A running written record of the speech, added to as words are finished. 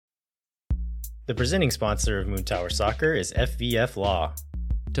The presenting sponsor of Moon Tower Soccer is FVF Law.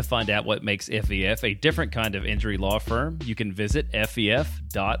 To find out what makes FVF a different kind of injury law firm, you can visit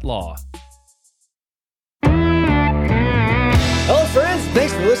fvf.law. Hello friends,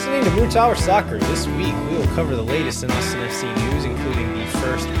 thanks for listening to Moon Tower Soccer. This week we will cover the latest in Austin FC news, including the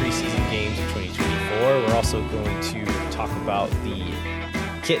first preseason games of 2024. We're also going to talk about the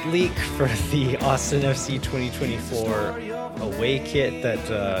kit leak for the Austin FC 2024 away kit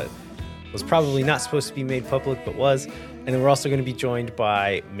that was probably not supposed to be made public, but was. And then we're also going to be joined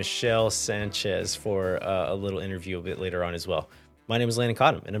by Michelle Sanchez for a little interview a bit later on as well. My name is Landon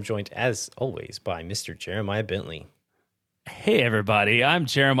Cottom, and I'm joined, as always, by Mr. Jeremiah Bentley. Hey, everybody. I'm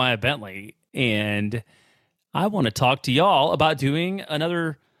Jeremiah Bentley, and I want to talk to y'all about doing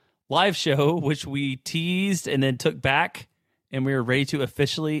another live show, which we teased and then took back, and we were ready to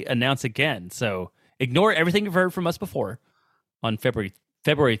officially announce again. So ignore everything you've heard from us before on February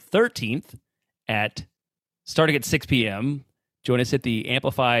 13th starting at 6 p.m. Join us at the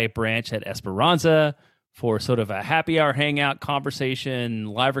Amplify branch at Esperanza for sort of a happy hour hangout, conversation,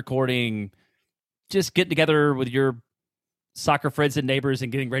 live recording, just getting together with your soccer friends and neighbors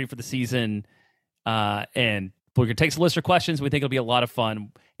and getting ready for the season. And we're going to take some listener questions. We think it'll be a lot of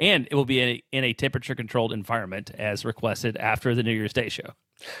fun, and it will be in a temperature-controlled environment as requested after the New Year's Day show.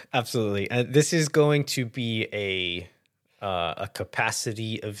 Absolutely. This is going to be a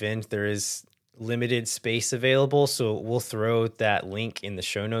capacity event. There is limited space available, so we'll throw that link in the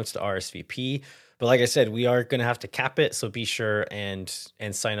show notes to RSVP. But like I said, we are going to have to cap it, so be sure and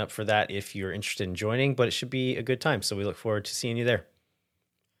sign up for that if you're interested in joining. But it should be a good time, so we look forward to seeing you there.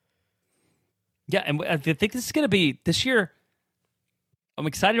 Yeah, and I think this is going to be this year. I'm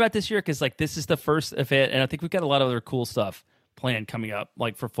excited about this year because this is the first event, and I think we've got a lot of other cool stuff planned coming up,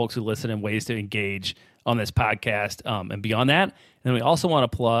 for folks who listen and ways to engage on this podcast and beyond that. And then we also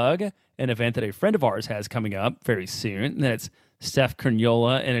want to plug an event that a friend of ours has coming up very soon, and that's Steph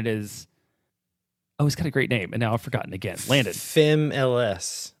Crignola, and it is, it's got a great name, and now I've forgotten again. Landon.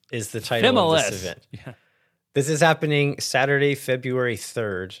 FIMLS is the title of this event. Yeah. This is happening Saturday, February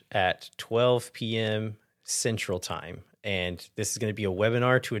 3rd at 12 p.m. Central Time, and this is going to be a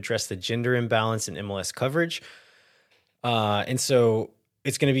webinar to address the gender imbalance in MLS coverage. And so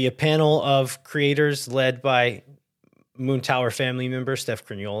it's going to be a panel of creators led by Moon Tower family member Steph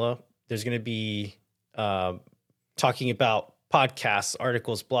Crignola. There's going to be talking about podcasts,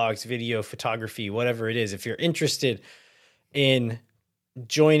 articles, blogs, video, photography, whatever it is. If you're interested in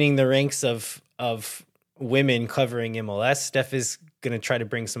joining the ranks of women covering MLS, Steph is going to try to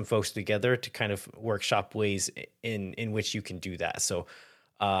bring some folks together to kind of workshop ways in which you can do that. So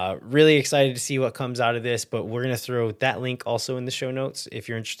really excited to see what comes out of this, but we're going to throw that link also in the show notes. If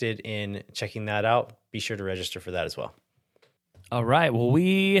you're interested in checking that out, be sure to register for that as well. All right. Well,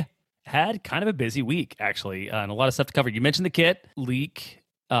 we had kind of a busy week, actually, and a lot of stuff to cover. You mentioned the kit leak,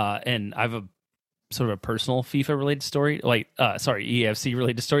 and I have a sort of a personal FIFA-related story,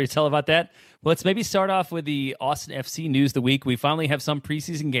 EFC-related story to tell about that. Well, let's maybe start off with the Austin FC news of the week. We finally have some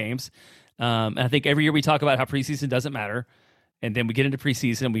preseason games, and I think every year we talk about how preseason doesn't matter, and then we get into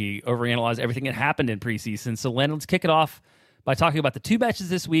preseason and we overanalyze everything that happened in preseason. So, Len, let's kick it off by talking about the two matches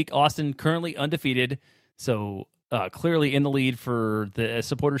this week. Austin currently undefeated, so clearly in the lead for the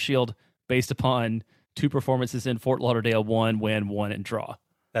Supporter Shield based upon two performances in Fort Lauderdale, 1 win, 1 draw.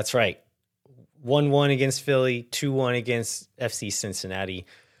 That's right. 1-1 against Philly, 2-1 against FC Cincinnati.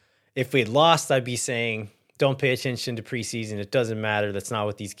 If we had lost, I'd be saying, don't pay attention to preseason. It doesn't matter. That's not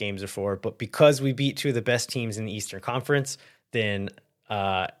what these games are for. But because we beat two of the best teams in the Eastern Conference, then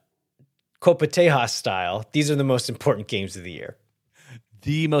Copa Tejas style, these are the most important games of the year.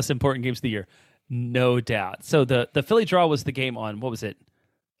 The most important games of the year. No doubt. So the Philly draw was the game on, what was it?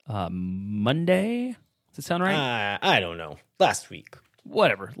 Monday? Does it sound right? I don't know. Last week.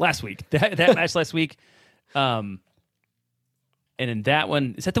 Whatever. Last week. That match last week. And in that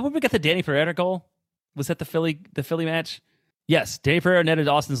one, is that the one we got the Danny Pereira goal? Was that the Philly match? Yes. Danny Pereira netted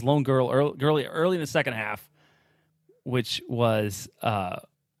Austin's lone goal early in the second half, which was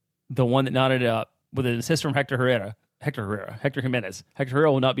the one that knotted up with an assist from Hector Jimenez. Hector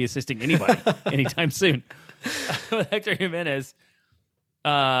Herrera will not be assisting anybody anytime soon. With Hector Jimenez.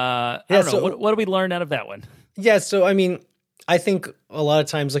 I don't know. What do we learn out of that one? Yeah, so, I mean, I think a lot of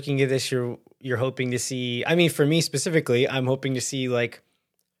times looking at this, you're hoping to see, I mean, for me specifically, I'm hoping to see,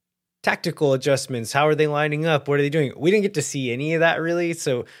 tactical adjustments. How are they lining up? What are they doing? We didn't get to see any of that, really,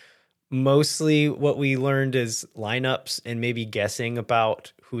 so mostly what we learned is lineups and maybe guessing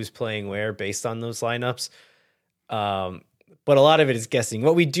about who's playing where based on those lineups. But a lot of it is guessing.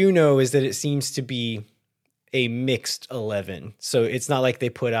 What we do know is that it seems to be a mixed 11. So it's not like they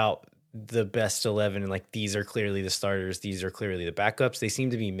put out the best 11 and like these are clearly the starters, these are clearly the backups. They seem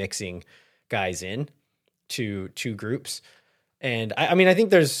to be mixing guys in to two groups. And I mean, I think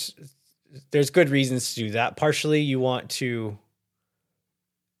there's good reasons to do that. Partially, you want to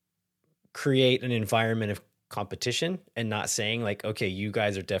create an environment of competition and not saying like, okay, you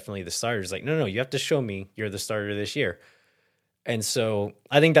guys are definitely the starters. Like, no, you have to show me you're the starter this year. And so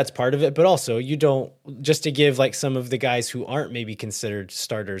I think that's part of it, but also you don't, just to give like some of the guys who aren't maybe considered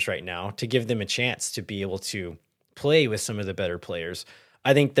starters right now, to give them a chance to be able to play with some of the better players.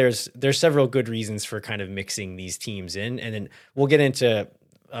 I think there's several good reasons for kind of mixing these teams in, and then we'll get into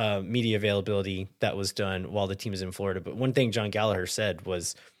media availability that was done while the team is in Florida. But one thing John Gallagher said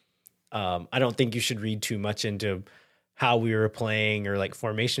was, I don't think you should read too much into how we were playing or like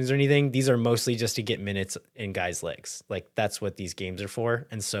formations or anything. These are mostly just to get minutes in guys' legs. Like that's what these games are for.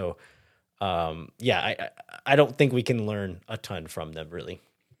 And so, I don't think we can learn a ton from them really.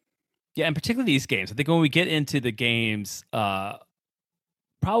 Yeah. And particularly these games, I think when we get into the games,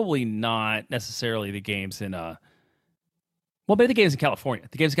 probably not necessarily the games in, maybe the games in California.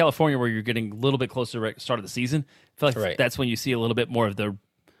 The games in California where you're getting a little bit closer to the start of the season. I feel like that's when you see a little bit more of the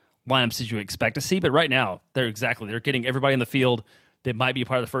lineups that you expect to see. But right now, they're getting everybody in the field that might be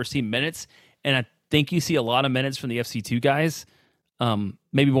part of the first team minutes. And I think you see a lot of minutes from the FC2 guys,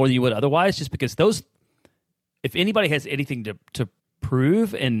 maybe more than you would otherwise, just because those, if anybody has anything to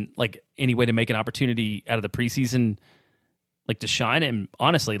prove and like any way to make an opportunity out of the preseason, like to shine, and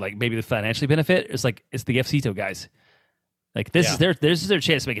honestly, like maybe the financially benefit is like, it's the FC2 guys. Like this is their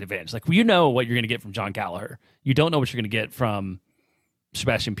chance to make an advantage. Like, you know what you're going to get from John Gallagher. You don't know what you're going to get from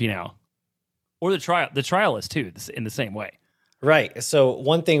Sebastian Pinau or the trialist too, in the same way. Right. So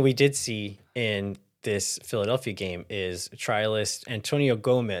one thing we did see in this Philadelphia game is trialist Antonio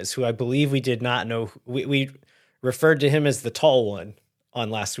Gomez, who I believe we did not know. We referred to him as the tall one on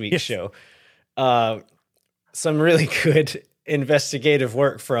last week's show. Some really good investigative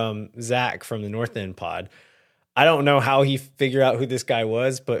work from Zach from the North End pod. I don't know how he figured out who this guy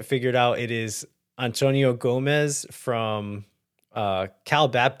was, but figured out it is Antonio Gomez from Cal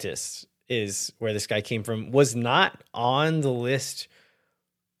Baptist is where this guy came from. Was not on the list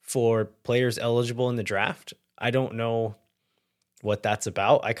for players eligible in the draft. I don't know what that's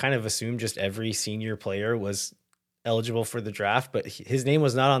about. I kind of assumed just every senior player was eligible for the draft, but his name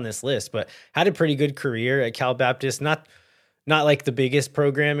was not on this list, but had a pretty good career at Cal Baptist. Not like the biggest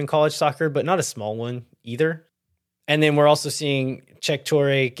program in college soccer, but not a small one either. And then we're also seeing Czech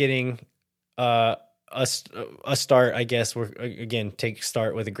Torre getting a start, I guess. We're again, take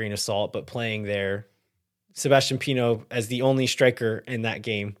start with a grain of salt, but playing there. Sebastian Pinau as the only striker in that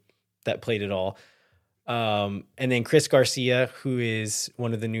game that played it all. And then Chris Garcia, who is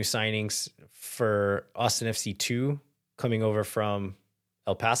one of the new signings for Austin FC 2, coming over from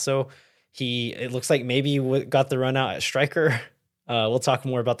El Paso. It looks like maybe got the run out at striker. We'll talk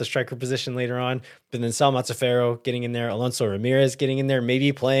more about the striker position later on. But then Sal Mazzaferro getting in there, Alonso Ramirez getting in there,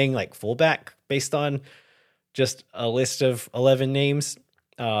 maybe playing like fullback based on just a list of 11 names.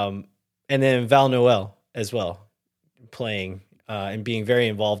 And then Val Noel as well, playing and being very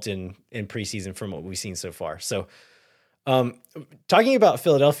involved in preseason from what we've seen so far. So talking about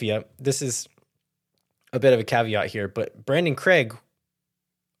Philadelphia, this is a bit of a caveat here, but Brandon Craig,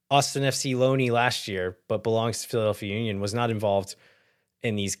 Austin FC loanee last year, but belongs to Philadelphia Union, was not involved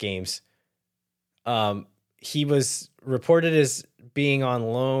in these games. He was reported as being on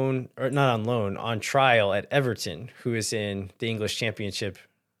loan, or not on loan, on trial at Everton, who is in the English Championship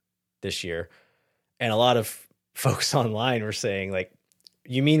this year. And a lot of folks online were saying, like,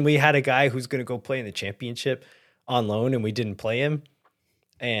 you mean we had a guy who's going to go play in the Championship on loan and we didn't play him?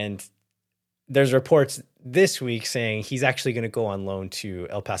 And there's reports this week saying he's actually going to go on loan to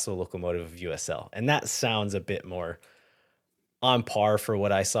El Paso Locomotive of USL. And that sounds a bit more on par for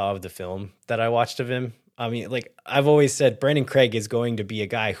what I saw of the film that I watched of him. I mean, like I've always said, Brandon Craig is going to be a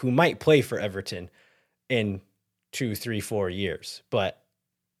guy who might play for Everton in 2, 3, 4 years, but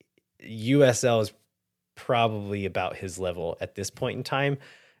USL is probably about his level at this point in time.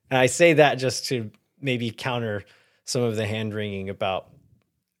 And I say that just to maybe counter some of the hand-wringing about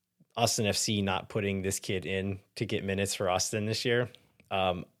Austin FC not putting this kid in to get minutes for Austin this year.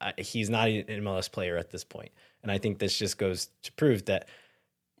 He's not an MLS player at this point. And I think this just goes to prove that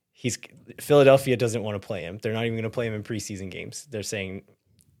Philadelphia doesn't want to play him. They're not even going to play him in preseason games. They're saying,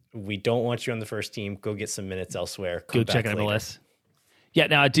 we don't want you on the first team. Go get some minutes elsewhere. Go check out MLS. Yeah,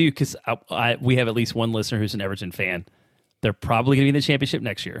 now I do, because we have at least one listener who's an Everton fan. They're probably going to be in the championship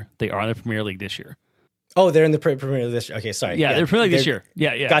next year. They are in the Premier League this year. Oh, they're in the Premier League this year. Okay, sorry. Yeah, they're Premier League this year.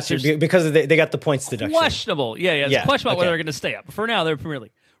 Yeah. Gotcha, because they got the points deduction. Questionable. Yeah. It's questionable whether they're going to stay up. But for now, they're Premier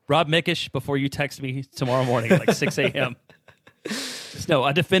League. Rob Mickish before you text me tomorrow morning at like 6 a.m. No,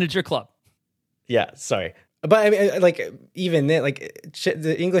 I defended your club. Yeah, sorry. But I mean, like, even then, like,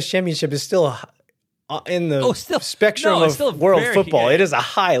 the English Championship is still in the spectrum of world football. It is a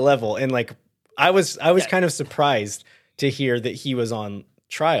high level. And, like, I was kind of surprised to hear that he was on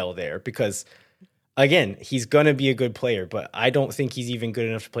trial there because, again, he's going to be a good player, but I don't think he's even good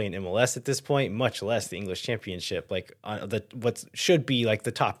enough to play in MLS at this point, much less the English Championship, like what should be like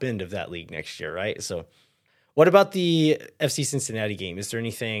the top end of that league next year, right? So what about the FC Cincinnati game? Is there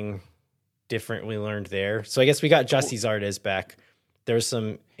anything different we learned there? So I guess we got Jussi Zardes back. There were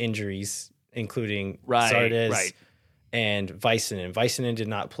some injuries, including Zardes and Väisänen. Väisänen did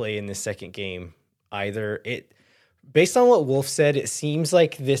not play in the second game either. Based on what Wolf said, it seems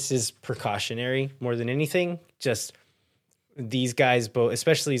like this is precautionary more than anything. Just these guys, both,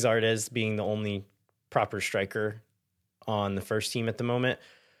 especially Zardes being the only proper striker on the first team at the moment,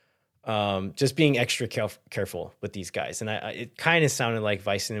 just being extra careful with these guys. And it kind of sounded like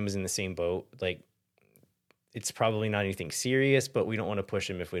Väisänen was in the same boat. Like, it's probably not anything serious, but we don't want to push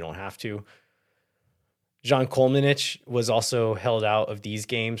him if we don't have to. John Kolmanich was also held out of these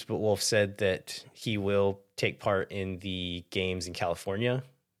games, but Wolf said that he will take part in the games in California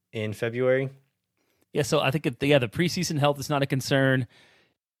in February. Yeah, so I think the preseason health is not a concern.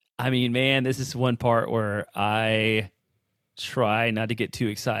 I mean, man, this is one part where I try not to get too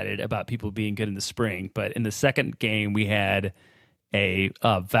excited about people being good in the spring. But in the second game, we had a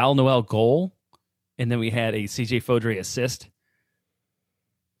Val Noel goal, and then we had a CJ Fodre assist.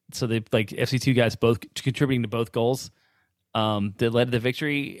 So they like FC2 guys both contributing to both goals that led to the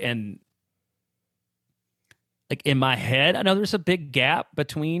victory. And like in my head, I know there's a big gap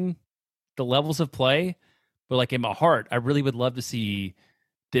between the levels of play, but like in my heart, I really would love to see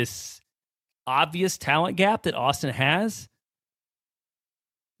this obvious talent gap that Austin has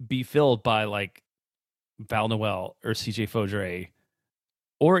be filled by like Val Noel or CJ Fodre,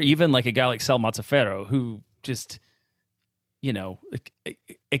 or even like a guy like Sal Mazzaferro, who just, you know,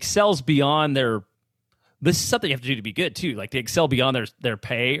 excels beyond their. This is something you have to do to be good too. Like they excel beyond their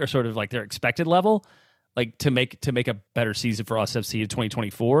pay or sort of like their expected level, like to make a better season for us FC in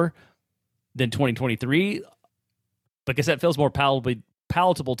 2024 than 2023. Because that feels more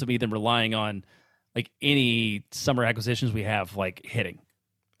palatable to me than relying on like any summer acquisitions we have like hitting.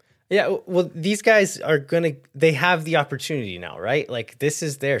 Yeah, well, these guys they have the opportunity now, right? Like this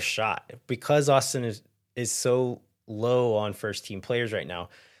is their shot because Austin is so low on first team players right now.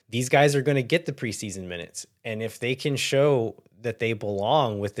 These guys are going to get the preseason minutes. And if they can show that they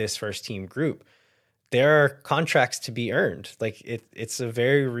belong with this first team group, there are contracts to be earned. Like it's a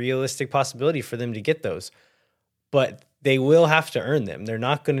very realistic possibility for them to get those, but they will have to earn them. They're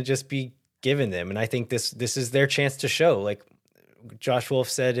not going to just be given them. And I think this is their chance to show. Like Josh Wolf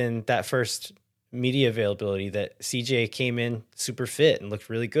said in that first media availability that CJ came in super fit and looked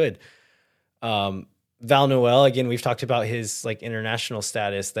really good. Val Noel, again, we've talked about his like international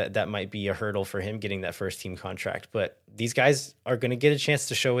status, that might be a hurdle for him getting that first team contract, but these guys are going to get a chance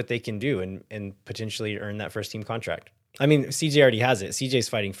to show what they can do and potentially earn that first team contract. I mean, CJ already has it. CJ's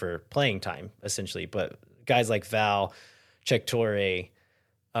fighting for playing time essentially, but guys like Val, Czech Torre,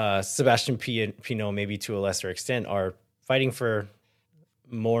 Sebastian Pinot, maybe to a lesser extent, are fighting for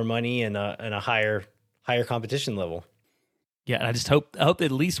more money and a higher competition level. Yeah, and I hope that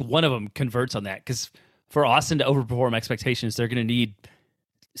at least one of them converts on that, because for Austin to overperform expectations, they're going to need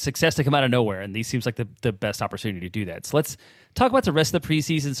success to come out of nowhere, and these seems like the best opportunity to do that. So let's talk about the rest of the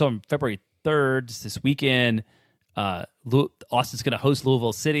preseason. So on February 3rd, this weekend, Austin's going to host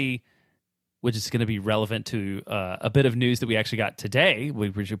Louisville City, which is going to be relevant to a bit of news that we actually got today. We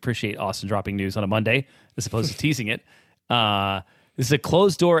appreciate Austin dropping news on a Monday as opposed to teasing it. This is a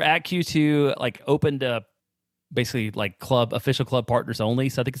closed door at Q2, like open to basically like official club partners only.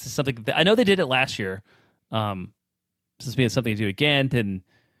 So I think this is something that, I know they did it last year. This is being something to do again.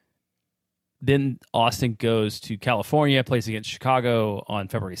 Then Austin goes to California, plays against Chicago on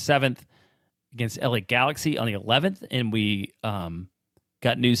February 7th, against LA Galaxy on the 11th. And we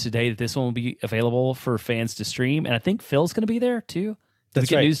got news today that this one will be available for fans to stream. And I think Phil's going to be there too. Did we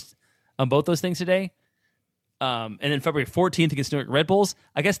get news on both those things today? And then February 14th against Newark Red Bulls.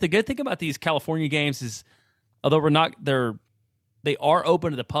 I guess the good thing about these California games is, although they are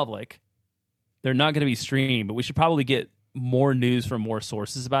open to the public, they're not going to be streamed, but we should probably get more news from more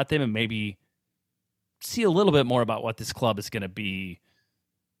sources about them and maybe see a little bit more about what this club is going to be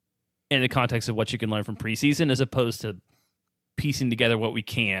in the context of what you can learn from preseason, as opposed to piecing together what we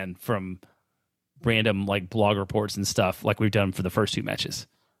can from random like blog reports and stuff like we've done for the first two matches.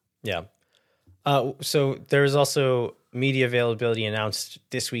 Yeah. So there's also media availability announced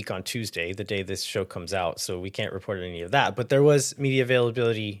this week on Tuesday, the day this show comes out, so we can't report any of that. But there was media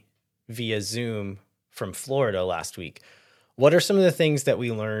availability via Zoom from Florida last week. What are some of the things that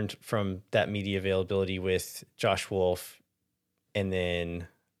we learned from that media availability with Josh Wolf and then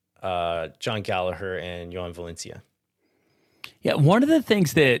John Gallagher and Johan Valencia? Yeah, one of the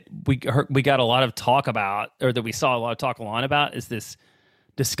things that we got a lot of talk about, or that we saw a lot of talk online about, is this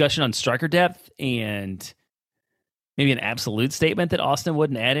discussion on striker depth and maybe an absolute statement that Austin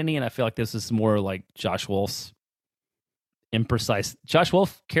wouldn't add any. And I feel like this is more like Josh Wolf's imprecise. Josh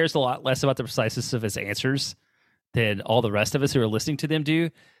Wolf cares a lot less about the preciseness of his answers than all the rest of us who are listening to them do.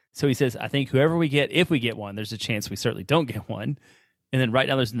 So he says, I think whoever we get, if we get one, there's a chance we certainly don't get one. And then right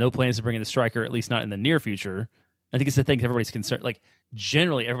now there's no plans to bring in the striker, at least not in the near future. I think it's the thing everybody's concerned. Like,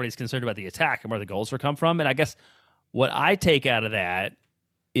 generally, everybody's concerned about the attack and where the goals will come from. And I guess what I take out of that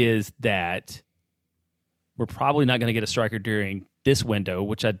is that we're probably not going to get a striker during this window,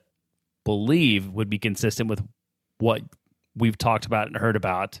 which I believe would be consistent with what we've talked about and heard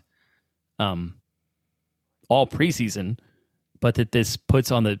about all preseason. But that this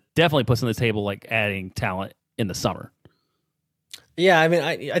definitely puts on the table like adding talent in the summer. Yeah, I mean,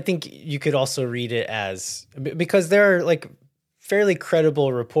 I think you could also read it as, because there are like fairly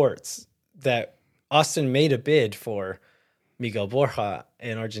credible reports that Austin made a bid for Miguel Borja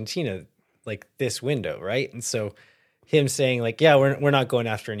in Argentina like this window, right? And so him saying like, yeah, we're not going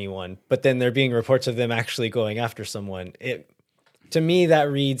after anyone, but then there being reports of them actually going after someone. To me, that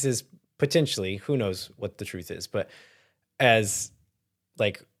reads as potentially, who knows what the truth is, but as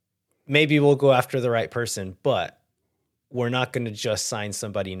like, maybe we'll go after the right person, but we're not going to just sign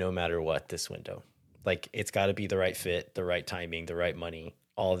somebody no matter what this window. Like, it's got to be the right fit, the right timing, the right money.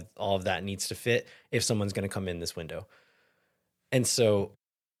 All of that needs to fit if someone's going to come in this window. And so,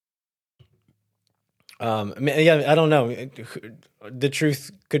 yeah, I don't know. The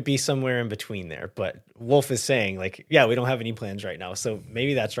truth could be somewhere in between there, but Wolf is saying like, yeah, we don't have any plans right now. So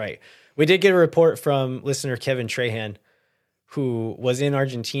maybe that's right. We did get a report from listener Kevin Trahan, who was in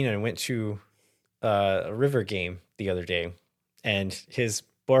Argentina and went to a River game the other day, and his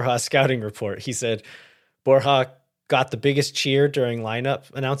Borja scouting report, he said Borja got the biggest cheer during lineup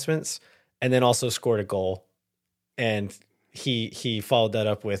announcements and then also scored a goal. And he followed that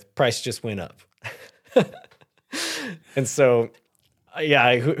up with price just went up. And so,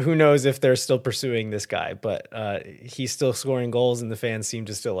 yeah, who knows if they're still pursuing this guy, but he's still scoring goals and the fans seem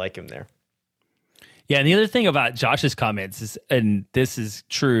to still like him there. Yeah. And the other thing about Josh's comments is, and this is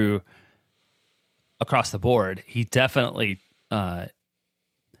true across the board, he definitely talked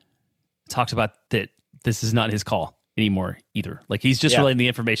about that this is not his call anymore either. Like, he's just relaying the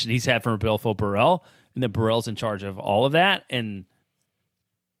information he's had from Rodolfo Burrell, and then Burrell's in charge of all of that. And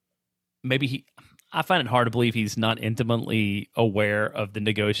maybe I find it hard to believe he's not intimately aware of the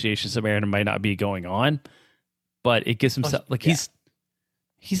negotiations that may not be going on, but it gives himself he's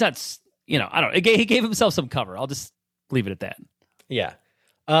not, I don't know. He gave himself some cover. I'll just leave it at that. Yeah.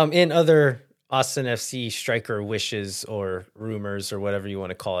 In other Austin FC striker wishes or rumors or whatever you want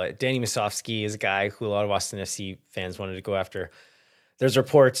to call it, Danny Musovski is a guy who a lot of Austin FC fans wanted to go after. There's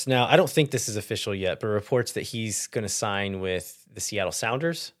reports now, I don't think this is official yet, but reports that he's going to sign with the Seattle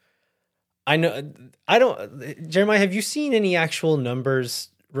Sounders. Jeremiah, have you seen any actual numbers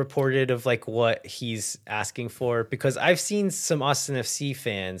reported of like what he's asking for? Because I've seen some Austin FC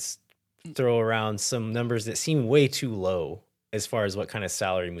fans throw around some numbers that seem way too low as far as what kind of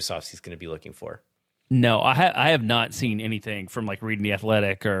salary Musovski's going to be looking for. No, I have not seen anything from like reading The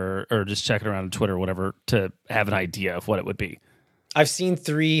Athletic or just checking around on Twitter or whatever to have an idea of what it would be. I've seen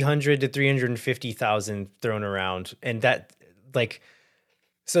 300 to 350,000 thrown around, and that like,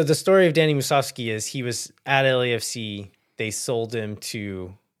 so the story of Danny Musovski is he was at LAFC. They sold him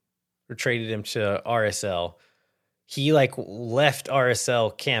or traded him to RSL. He like left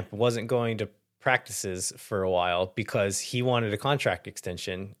RSL camp, wasn't going to practices for a while because he wanted a contract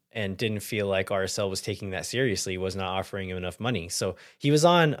extension and didn't feel like RSL was taking that seriously, was not offering him enough money. So he was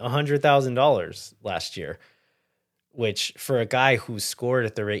on $100,000 last year, which for a guy who scored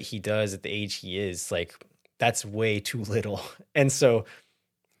at the rate he does at the age he is, like, that's way too little. And so,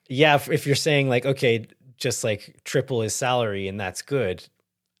 yeah, if you're saying like, okay, just like triple his salary and that's good.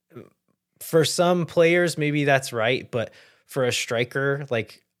 For some players, maybe that's right. But for a striker,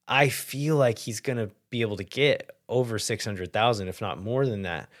 like, I feel like he's going to be able to get over 600,000, if not more than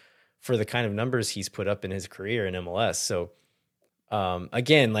that, for the kind of numbers he's put up in his career in MLS. So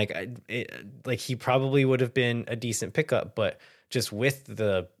again, like he probably would have been a decent pickup, but just with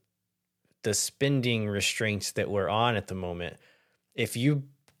the spending restraints that we're on at the moment, if you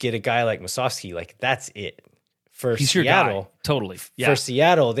get a guy like Musovski, like that's it For He's Seattle, your guy. Totally. Yeah. For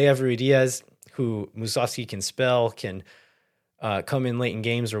Seattle, they have Ruidiaz, who Musovski can spell, can come in late in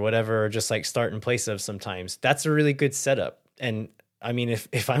games or whatever, or just like start in place of sometimes. That's a really good setup. And I mean,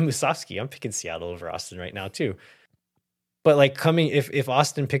 if I'm Musovski, I'm picking Seattle over Austin right now too. But like if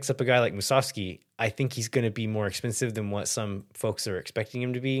Austin picks up a guy like Musovski, I think he's going to be more expensive than what some folks are expecting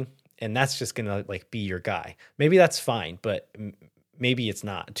him to be. And that's just going to like be your guy. Maybe that's fine, but maybe it's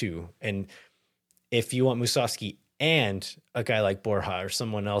not too. And if you want Musovski and a guy like Borja or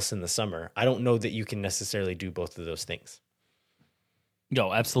someone else in the summer, I don't know that you can necessarily do both of those things.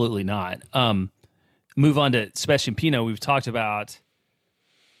 No, absolutely not. Move on to Sebastian Pino. We've talked about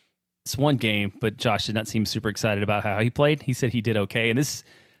this one game, but Josh did not seem super excited about how he played. He said he did okay. And this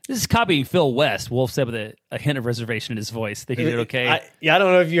is copying Phil West. Wolf said with a hint of reservation in his voice that he did okay. I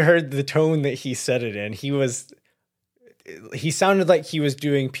don't know if you heard the tone that he said it in. He sounded like he was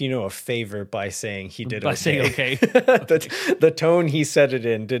doing Pino a favor by saying he did okay. Saying okay. The tone he said it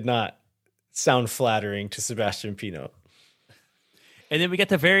in did not sound flattering to Sebastian Pino. And then we get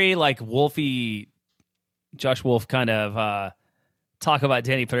the very like Wolfy, Josh Wolf kind of talk about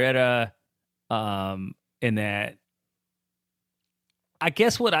Danny Pereira in that. I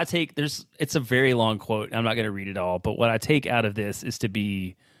guess what I take, it's a very long quote. I'm not going to read it all, but what I take out of this is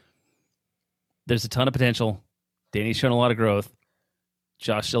there's a ton of potential. Danny's shown a lot of growth.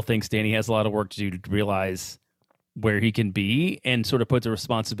 Josh still thinks Danny has a lot of work to do to realize where he can be, and sort of put the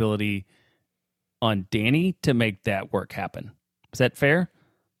responsibility on Danny to make that work happen. Is that fair?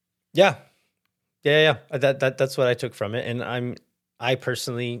 Yeah. That's what I took from it. And I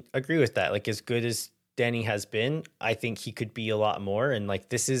personally agree with that. Like, as good as Danny has been, I think he could be a lot more. And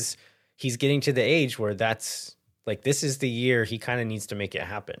like, he's getting to the age where this is the year he kind of needs to make it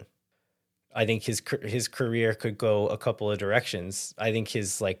happen. I think his career could go a couple of directions. I think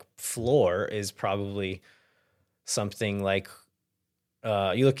his like floor is probably something like,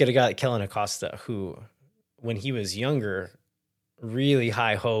 you look at a guy like Kellen Acosta, who when he was younger, really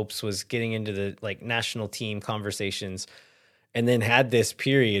high hopes, was getting into the like national team conversations, and then had this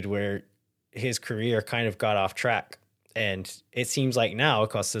period where his career kind of got off track. And it seems like now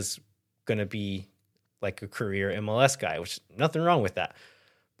Acosta's going to be like a career MLS guy, which nothing wrong with that.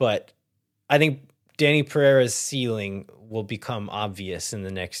 But I think Danny Pereira's ceiling will become obvious in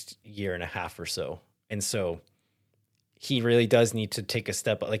the next year and a half or so. And so he really does need to take a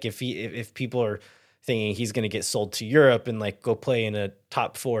step. Like if people are thinking he's going to get sold to Europe and like go play in a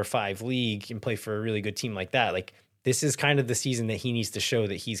top 4 or 5 league and play for a really good team like that, like this is kind of the season that he needs to show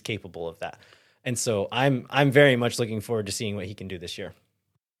that he's capable of that. And so I'm very much looking forward to seeing what he can do this year.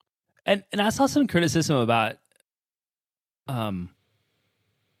 And I saw some criticism about,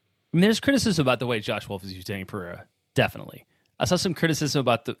 there's criticism about the way Josh Wolf is using Danny Pereira. Definitely. I saw some criticism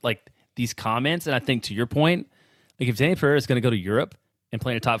about these comments. And I think to your point, like if Danny Pereira is going to go to Europe and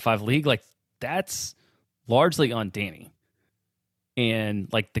play in a top 5 league, like that's largely on Danny.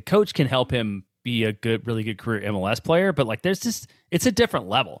 And like the coach can help him be a really good career MLS player, but like it's a different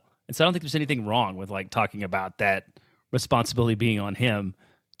level. And so I don't think there's anything wrong with like talking about that responsibility being on him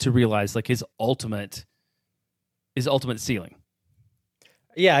to realize like his ultimate ceiling.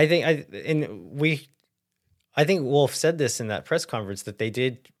 Yeah, I think Wolf said this in that press conference that they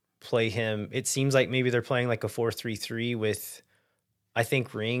did play him. It seems like maybe they're playing like a 4-3-3 with, I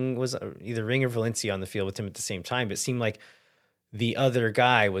think Ring was either Ring or Valencia on the field with him at the same time. But it seemed like the other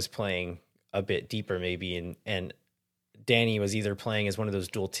guy was playing a bit deeper maybe, and Danny was either playing as one of those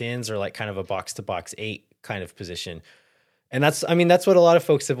dual 10s or like kind of a box to box 8 kind of position. And that's what a lot of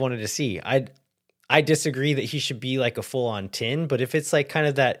folks have wanted to see. I disagree that he should be like a full on 10, but if it's like kind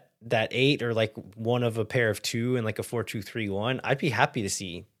of that 8 or like one of a pair of 2 and like a 4-2-3-1, I'd be happy to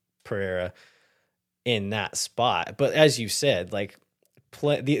see Pereira in that spot. But as you said, like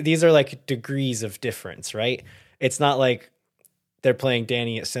these are like degrees of difference, right? It's not like they're playing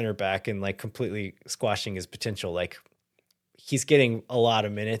Danny at center back and like completely squashing his potential. Like he's getting a lot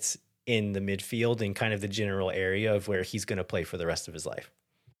of minutes in the midfield and kind of the general area of where he's going to play for the rest of his life.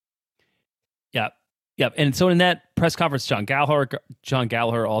 Yeah. Yep. And so in that press conference, John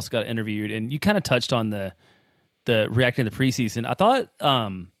Gallagher also got interviewed, and you kind of touched on the reacting to the preseason. I thought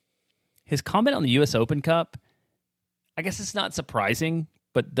his comment on the U.S. Open Cup, I guess it's not surprising,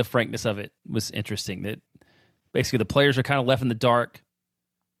 but the frankness of it was interesting. That basically the players are kind of left in the dark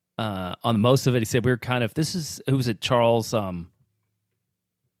on most of it. He said we were kind of, who was it? Charles, what,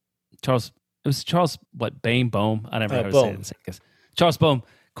 Bohm? I never know how to say it. Charles Bohm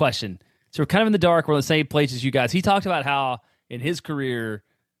question. So we're kind of in the dark. We're on the same place as you guys. He talked about how early in his career,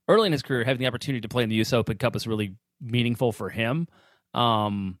 having the opportunity to play in the U.S. Open Cup was really meaningful for him.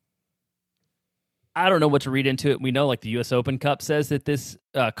 I don't know what to read into it. We know like the U.S. Open Cup says that this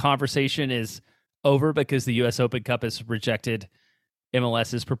conversation is over because the U.S. Open Cup has rejected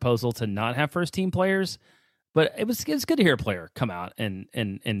MLS's proposal to not have first team players. But it's good to hear a player come out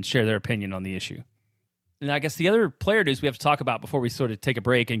and share their opinion on the issue. And I guess the other player news we have to talk about before we sort of take a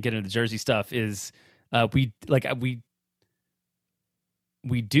break and get into the jersey stuff is we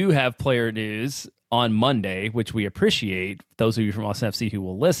do have player news on Monday, which we appreciate, those of you from Austin FC who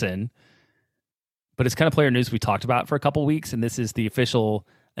will listen. But it's kind of player news we talked about for a couple weeks, and this is the official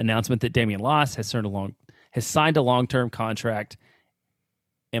announcement that Damian Loss has signed a long-term contract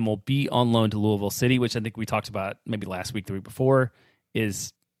and will be on loan to Louisville City, which I think we talked about maybe last week, the week before,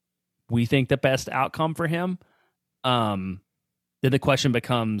 is we think the best outcome for him. Then the question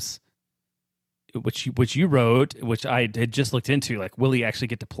becomes, which you wrote, which I had just looked into, like, will he actually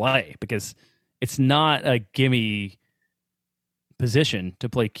get to play? Because it's not a gimme position to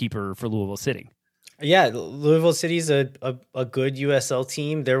play keeper for Louisville City. Yeah, Louisville City's a good USL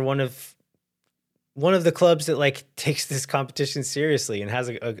team. They're one of the clubs that like takes this competition seriously and has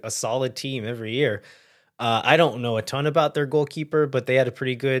a solid team every year. I don't know a ton about their goalkeeper, but they had a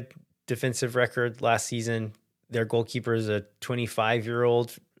pretty good defensive record last season. Their goalkeeper is a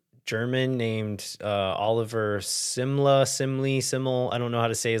 25-year-old German named Oliver Simmel. I don't know how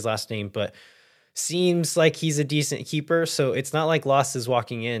to say his last name, but seems like he's a decent keeper. So it's not like Loss is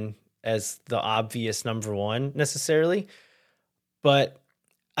walking in as the obvious number one necessarily. But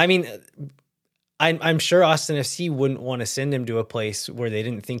I mean, I'm sure Austin FC wouldn't want to send him to a place where they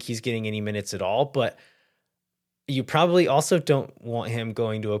didn't think he's getting any minutes at all. But you probably also don't want him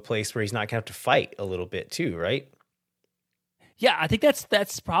going to a place where he's not going to have to fight a little bit too, right? Yeah, I think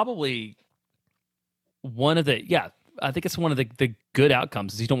that's probably one of the I think it's one of the good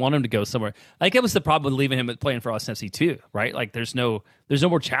outcomes is you don't want him to go somewhere. I think that was the problem with leaving him playing for Austin FC too, right? Like there's no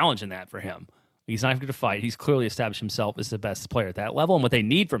more challenge in that for him. He's not going to fight. He's clearly established himself as the best player at that level, and what they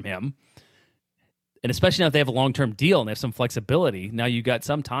need from him, and especially now if they have a long-term deal and they have some flexibility, now you got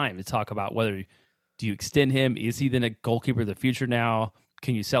some time to talk about whether do you extend him? Is he then a goalkeeper of the future now?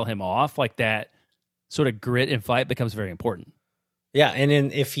 Can you sell him off? Like that sort of grit and fight becomes very important. Yeah, and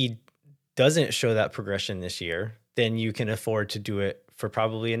then if he doesn't show that progression this year, then you can afford to do it for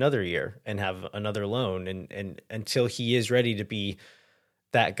probably another year and have another loan. And until he is ready to be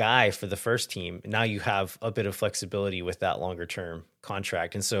that guy for the first team, now you have a bit of flexibility with that longer term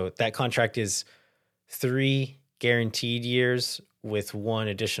contract. And so that contract is 3 guaranteed years with 1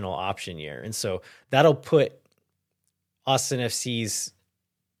 additional option year. And so that'll put Austin FC's,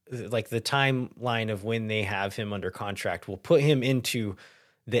 like the timeline of when they have him under contract will put him into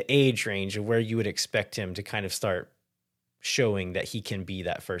the age range of where you would expect him to kind of start showing that he can be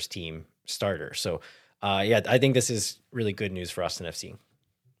that first team starter. So I think this is really good news for Austin FC.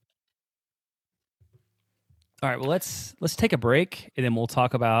 All right, well, let's take a break and then we'll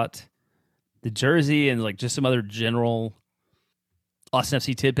talk about the jersey and like just some other general Austin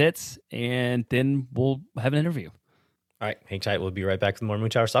FC tidbits, and then we'll have an interview. All right, hang tight. We'll be right back with more Moon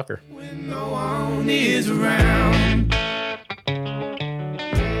Tower Soccer. When no one is around.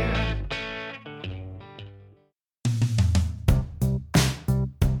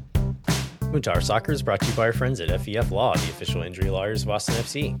 Moon Tower Soccer is brought to you by our friends at FEF Law, the official injury lawyers of Austin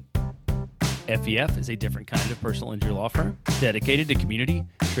FC. FEF is a different kind of personal injury law firm dedicated to community,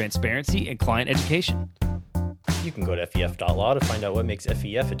 transparency, and client education. You can go to FEF.law to find out what makes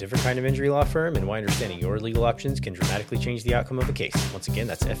FEF a different kind of injury law firm and why understanding your legal options can dramatically change the outcome of a case. Once again,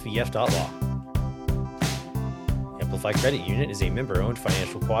 that's FEF.law. Amplify Credit Union is a member-owned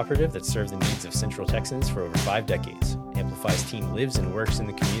financial cooperative that served the needs of Central Texans for over 5 decades. Amplify's team lives and works in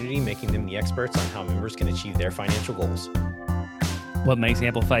the community, making them the experts on how members can achieve their financial goals. What makes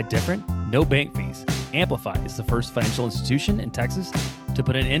Amplify different? No bank fees. Amplify is the first financial institution in Texas to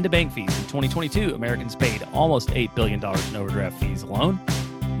put an end to bank fees. In 2022, Americans paid almost $8 billion in overdraft fees alone.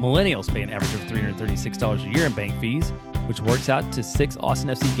 Millennials pay an average of $336 a year in bank fees, which works out to 6 Austin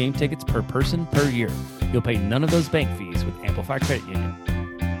FC game tickets per person per year. You'll pay none of those bank fees with Amplify Credit Union.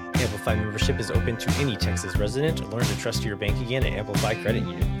 Amplify membership is open to any Texas resident. Learn to trust your bank again at Amplify Credit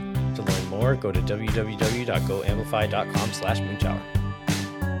Union. To learn more, go to www.goamplify.com/moontower.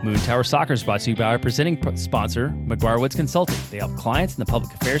 Moon Tower Soccer is brought to you by our presenting sponsor, McGuire Woods Consulting. They help clients in the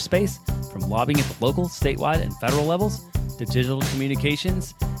public affairs space, from lobbying at the local, statewide, and federal levels to digital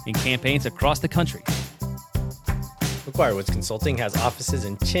communications and campaigns across the country. McGuire Woods Consulting has offices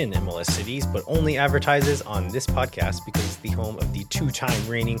in 10 MLS cities, but only advertises on this podcast because it's the home of the 2-time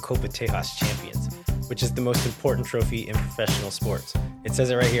reigning Copa Tejas champions, which is the most important trophy in professional sports. It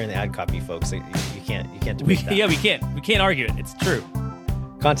says it right here in the ad copy, folks. You can't debate that. Yeah, we can't argue it. It's true.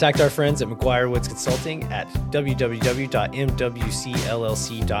 Contact our friends at McGuire Woods Consulting at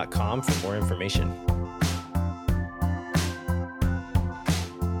www.mwcllc.com for more information.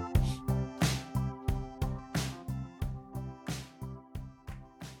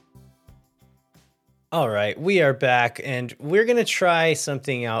 All right, we are back, and we're going to try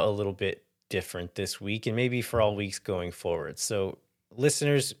something out a little bit different this week and maybe for all weeks going forward. So,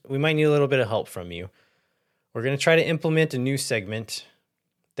 listeners, we might need a little bit of help from you. We're going to try to implement a new segment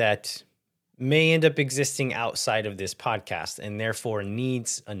that may end up existing outside of this podcast and therefore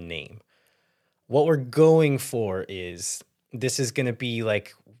needs a name. What we're going for is this is going to be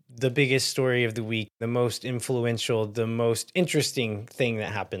like the biggest story of the week, the most influential, the most interesting thing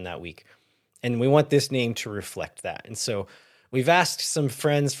that happened that week. And we want this name to reflect that. And so we've asked some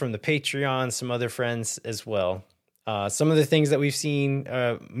friends from the Patreon, some other friends as well. Some of the things that we've seen,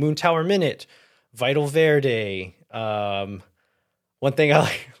 Moon Tower Minute, Vital Verde. One thing I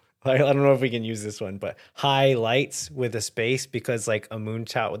don't know if we can use this one, but high lights with a space because like a moon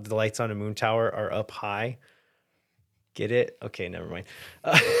tower, the lights on a moon tower are up high. Get it? Okay, never mind.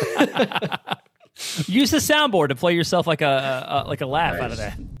 Use the soundboard to play yourself like a laugh out of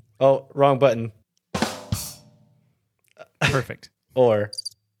that. Oh, wrong button. Perfect. Or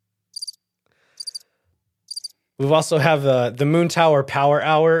we've also have the Moon Tower Power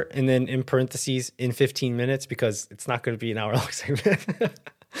Hour, and then in parentheses in 15 minutes because it's not going to be an hour long segment.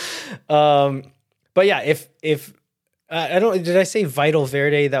 But yeah, if I don't, did I say Vital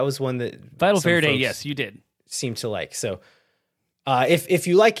Verde? That was one that Vital Verde. Yes, you did. Seem to like. So if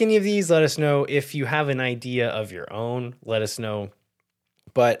you like any of these, let us know. If you have an idea of your own, let us know.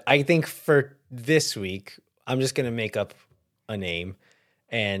 But I think for this week, I'm just going to make up a name.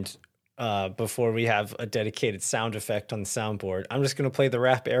 And before we have a dedicated sound effect on the soundboard, I'm just going to play the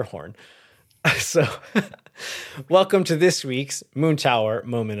rap air horn. So welcome to this week's Moon Tower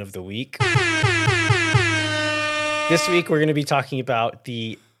Moment of the Week. This week, we're going to be talking about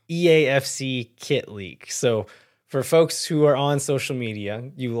the EAFC kit leak. So for folks who are on social media,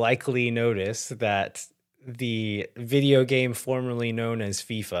 you likely notice that the video game formerly known as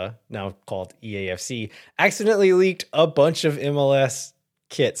FIFA, now called EAFC, accidentally leaked a bunch of MLS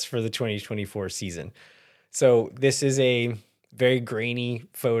kits for the 2024 season. So this is a very grainy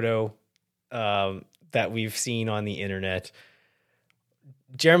photo that we've seen on the internet.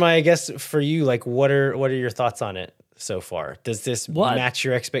 Jeremiah, I guess for you, like what are your thoughts on it so far? Does this match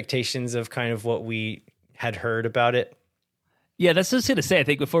your expectations of kind of what we had heard about it? Yeah, that's just going to say, I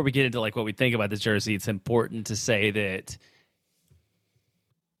think before we get into like what we think about this jersey, it's important to say that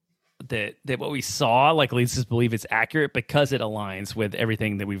what we saw like leads us to believe it's accurate because it aligns with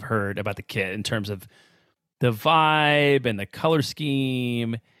everything that we've heard about the kit in terms of the vibe and the color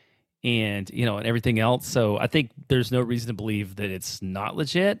scheme and, you know, and everything else. So I think there's no reason to believe that it's not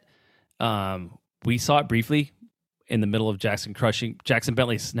legit. We saw it briefly in the middle of Jackson crushing. Jackson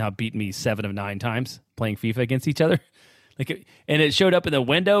Bentley's now beaten me 7 of 9 times playing FIFA against each other. And it showed up in the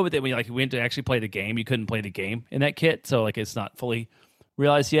window, but then when you went to actually play the game, you couldn't play the game in that kit. So like it's not fully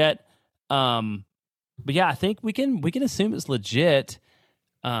realized yet. But yeah, I think we can assume it's legit.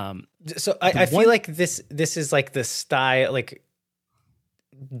 So I feel like this is like the style, like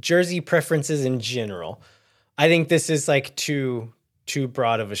jersey preferences in general. I think this is like too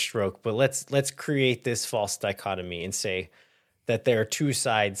broad of a stroke, but let's create this false dichotomy and say that there are two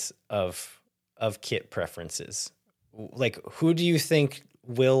sides of kit preferences. Like, who do you think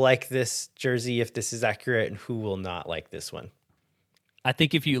will like this jersey if this is accurate, and who will not like this one? I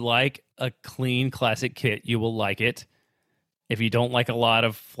think if you like a clean classic kit, you will like it. If you don't like a lot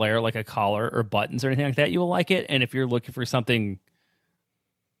of flair, like a collar or buttons or anything like that, you will like it. And if you're looking for something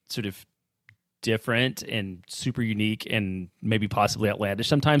sort of different and super unique and maybe possibly outlandish,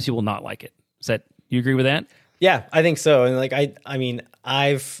 sometimes you will not like it. You agree with that? Yeah, I think so. And like, I mean,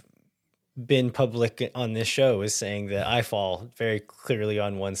 I've been public on this show as saying that I fall very clearly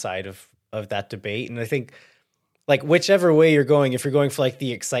on one side of that debate. And I think like whichever way you're going, if you're going for like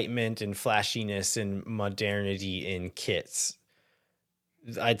the excitement and flashiness and modernity in kits,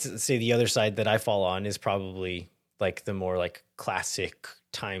 I'd say the other side that I fall on is probably like the more like classic,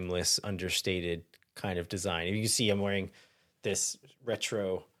 timeless, understated kind of design. You see I'm wearing this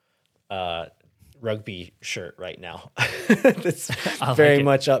retro rugby shirt right now. That's very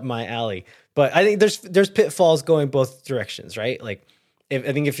much up my alley. But I think there's pitfalls going both directions, right? Like I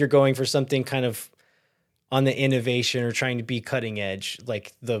think if you're going for something kind of on the innovation or trying to be cutting edge,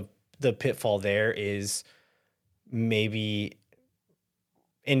 like the pitfall there is maybe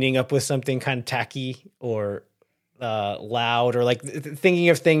ending up with something kind of tacky or loud, or like thinking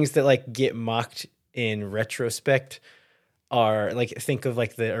of things that like get mocked in retrospect are like, think of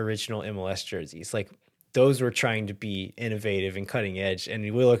like the original MLS jerseys. Like those were trying to be innovative and cutting edge. And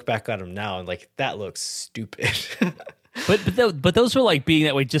we look back at them now and like, that looks stupid. But those were like being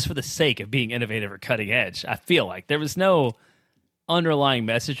that way just for the sake of being innovative or cutting edge. I feel like there was no underlying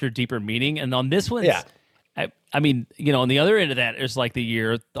message or deeper meaning. And on this one, yeah. I mean, you know, on the other end of that, there's like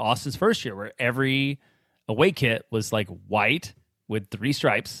the Austin's first year, where every away kit was like white with 3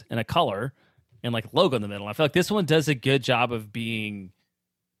 stripes and a color and like logo in the middle. I feel like this one does a good job of being,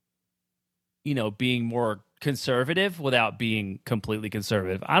 you know, being more conservative without being completely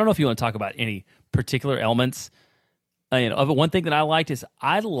conservative. I don't know if you want to talk about any particular elements. You know, one thing that I liked is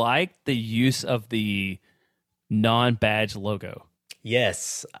I liked the use of the non-badge logo.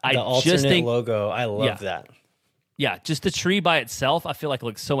 Yes, the alternate logo. I love that. Yeah, just the tree by itself, I feel like it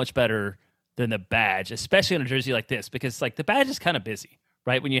looks so much better than the badge, especially on a jersey like this, because like the badge is kind of busy,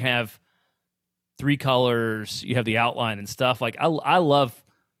 right? When you have 3 colors, you have the outline and stuff. Like I love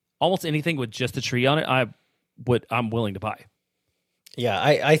almost anything with just the tree on it. I'm willing to buy. Yeah,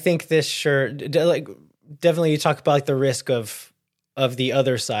 I think this shirt, like, definitely you talk about like the risk of the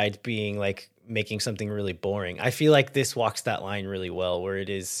other side being like making something really boring. I feel like this walks that line really well, where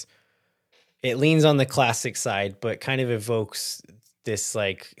it leans on the classic side, but kind of evokes this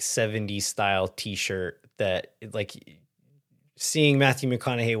like 70s style t-shirt that, like, seeing Matthew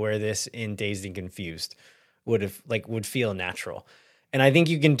McConaughey wear this in Dazed and Confused would feel natural. And I think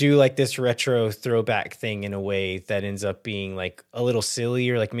you can do like this retro throwback thing in a way that ends up being like a little silly,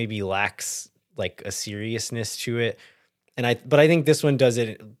 or like maybe lacks like a seriousness to it. But I think this one does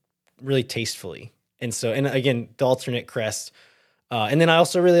it really tastefully. And again, the alternate crest. And then I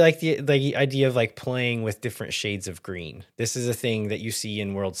also really like the idea of like playing with different shades of green. This is a thing that you see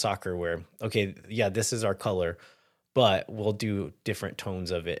in World Soccer where, okay, yeah, this is our color, but we'll do different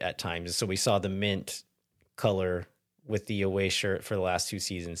tones of it at times. So we saw the mint color with the away shirt for the last 2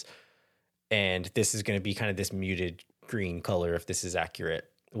 seasons. And this is going to be kind of this muted green color, if this is accurate,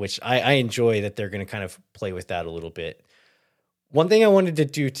 which I enjoy that they're going to kind of play with that a little bit. One thing I wanted to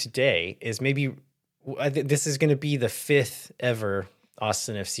do today is maybe this is going to be the 5th ever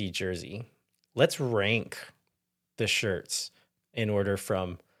Austin FC jersey. Let's rank the shirts in order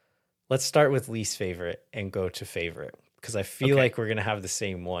from, let's start with least favorite and go to favorite, because I feel like we're going to have the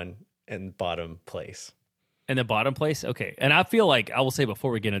same one in bottom place. In the bottom place? Okay. And I feel like, I will say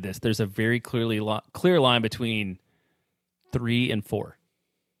before we get into this, there's a very clear line between 3 and 4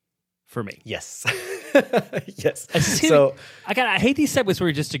 for me. Yes. Yes. I hate these segments where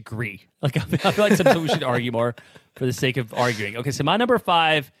we just agree. Like, I feel like sometimes we should argue more for the sake of arguing. Okay, so my number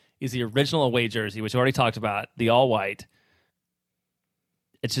 5 is the original away jersey, which we already talked about, the all white.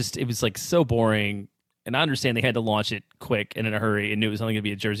 It was like so boring. And I understand they had to launch it quick and in a hurry and knew it was only going to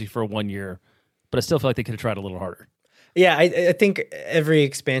be a jersey for 1 year. But I still feel like they could have tried a little harder. Yeah, I think every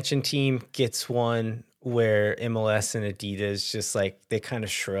expansion team gets one where MLS and Adidas just like, they kind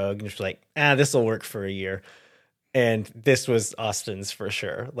of shrug and just like, this will work for a year. And this was Austin's for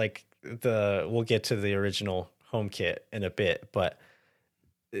sure. Like we'll get to the original home kit in a bit, but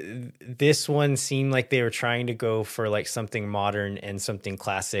this one seemed like they were trying to go for like something modern and something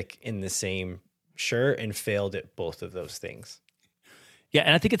classic in the same shirt, and failed at both of those things. Yeah,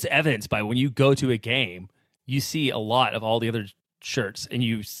 and I think it's evidenced by when you go to a game, you see a lot of all the other shirts, and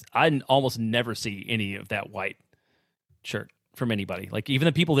I almost never see any of that white shirt from anybody. Like, even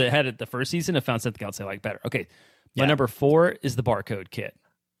the people that had it the first season have found something else they like better. Okay, my number 4 is the barcode kit.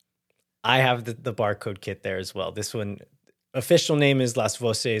 I have the barcode kit there as well. This one, official name is Las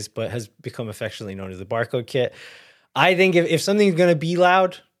Voces, but has become affectionately known as the barcode kit. I think if something's going to be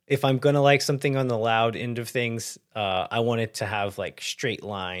loud, if I'm going to like something on the loud end of things, I want it to have like straight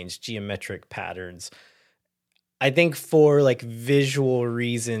lines, geometric patterns. I think for like visual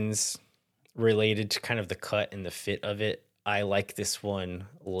reasons related to kind of the cut and the fit of it, I like this one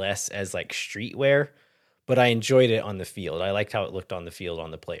less as like streetwear, but I enjoyed it on the field. I liked how it looked on the field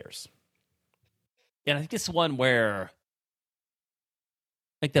on the players. Yeah, I think this one where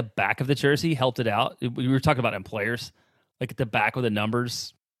like the back of the jersey helped it out. We were talking about in players, like at the back with the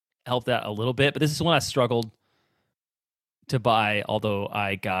numbers helped that a little bit, but this is one I struggled to buy, although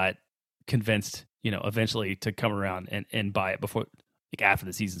I got convinced, eventually to come around and buy it before, like after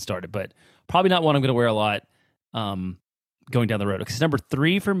the season started, but probably not one I'm going to wear a lot going down the road. Because number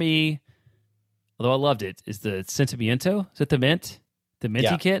 3 for me, although I loved it, is the Sentimiento. Is it the Mint? The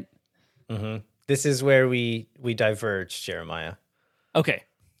Minty kit? Mm-hmm. This is where we diverge, Jeremiah. Okay,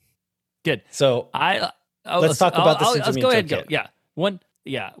 good. So let's talk about the Sentimiento let's go ahead and kit. go.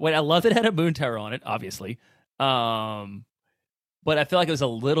 Yeah. I love that it had a moon tower on it, obviously. But I feel like it was a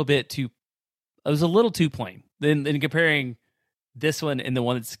little too plain. Then comparing this one and the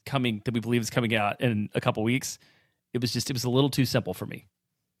one that's coming that we believe is coming out in a couple weeks, it was a little too simple for me.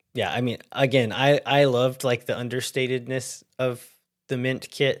 Yeah, I mean, again, I loved like the understatedness of the mint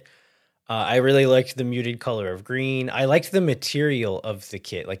kit. I really liked the muted color of green. I liked the material of the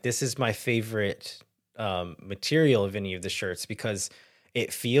kit. Like, this is my favorite material of any of the shirts because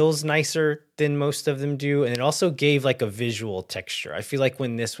it feels nicer than most of them do. And it also gave like a visual texture. I feel like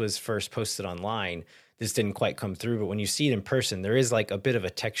when this was first posted online, this didn't quite come through. But when you see it in person, there is like a bit of a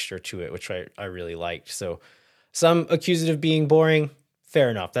texture to it, which I really liked. So some accuse it of being boring. Fair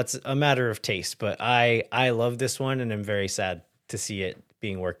enough. That's a matter of taste. But I love this one, and I'm very sad to see it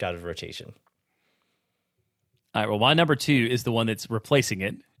being worked out of rotation. All right, well, my number 2 is the one that's replacing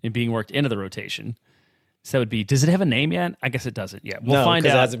it and being worked into the rotation. So that would be, does it have a name yet? I guess it doesn't yet. We'll find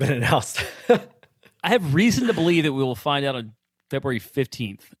out. It hasn't been announced. I have reason to believe that we will find out on February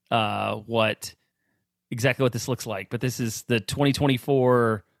 15th exactly what this looks like. But this is the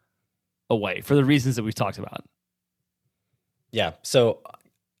 2024 away for the reasons that we've talked about. Yeah, so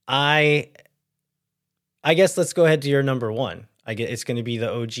I guess let's go ahead to your number 1. It's going to be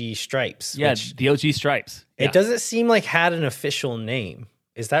the OG Stripes. Yeah, the OG Stripes. Yeah. It doesn't seem like had an official name.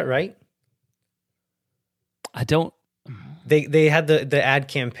 Is that right? I don't. They had the ad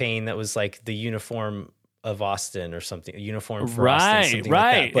campaign that was like the uniform of Austin or something. A uniform for Austin, something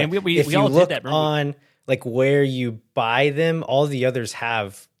right. like that. But and we if all you look did that on like where you buy them, all the others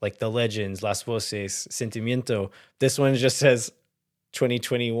have like the Legends, Las Voces, Sentimiento. This one just says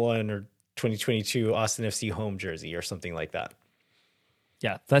 2021 or 2022 Austin FC home jersey or something like that.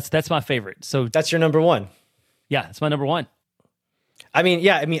 Yeah, that's my favorite. So that's your number 1. Yeah, it's my number 1.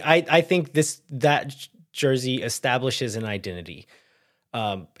 I think that jersey establishes an identity.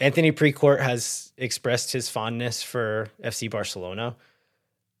 Anthony Precourt has expressed his fondness for FC Barcelona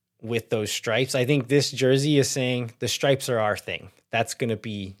with those stripes. I think this jersey is saying the stripes are our thing. That's going to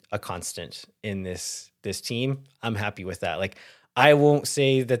be a constant in this team. I'm happy with that. Like, I won't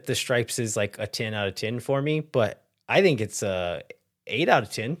say that the stripes is like a 10 out of 10 for me, but I think it's a 8 out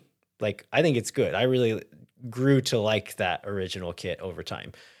of 10. Like, I think it's good. I really grew to like that original kit over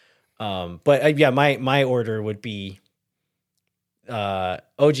time. My order would be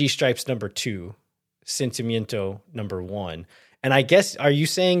OG Stripes number 2, Sentimiento number 1. And I guess, are you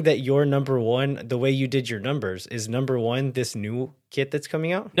saying that your number 1, the way you did your numbers, is number 1 this new kit that's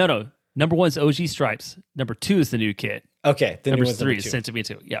coming out? No. Number 1 is OG Stripes. Number 2 is the new kit. Okay. The number new 3 is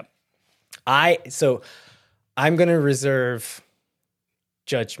Sentimiento. Yeah. I'm going to reserve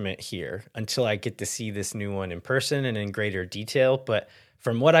judgment here until I get to see this new one in person and in greater detail. But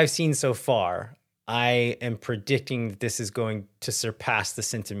from what I've seen so far, I am predicting that this is going to surpass the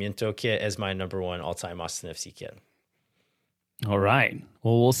Sentimiento kit as my number 1 all-time Austin FC kit. All right.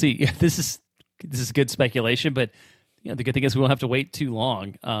 Well, we'll see. This is good speculation, but the good thing is we won't have to wait too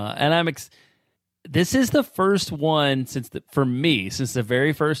long. And this is the first one since the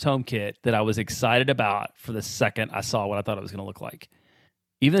very first home kit that I was excited about for the second I saw what I thought it was going to look like.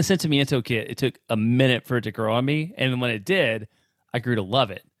 Even the Sentimiento kit, it took a minute for it to grow on me, and when it did, I grew to love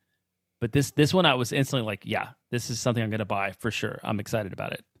it. But this one, I was instantly like, yeah, this is something I'm going to buy for sure. I'm excited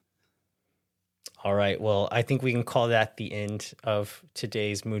about it. All right. Well, I think we can call that the end of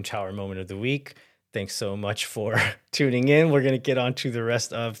today's Moon Tower Moment of the Week. Thanks so much for tuning in. We're going to get on to the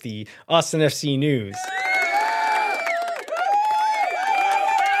rest of the Austin FC news.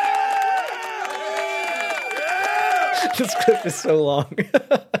 This clip is so long.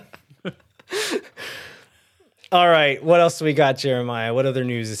 All right. What else do we got, Jeremiah? What other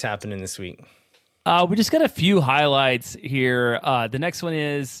news is happening this week? We just got a few highlights here. The next one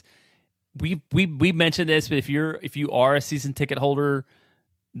is we mentioned this, but if you are a season ticket holder,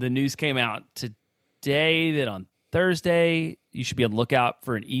 the news came out today that on Thursday you should be on the lookout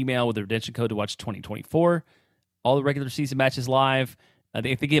for an email with a redemption code to watch 2024. All the regular season matches live. I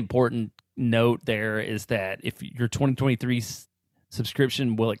think the important note there is that if your 2023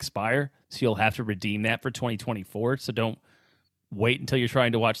 subscription will expire, so you'll have to redeem that for 2024. So don't wait until you're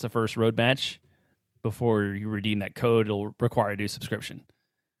trying to watch the first road match before you redeem that code. It'll require a new subscription.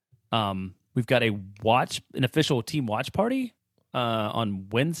 We've got an official team watch party on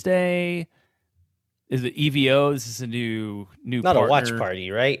Wednesday. Is it EVO? This is a new not partner. A watch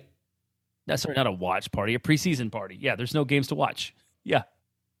party, right? No, sorry, not a watch party, a preseason party. Yeah, there's no games to watch. Yeah.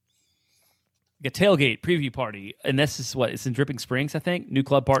 A tailgate preview party. And this is it's in Dripping Springs, I think. New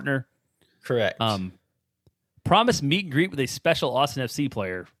club partner. Correct. Promise meet and greet with a special Austin FC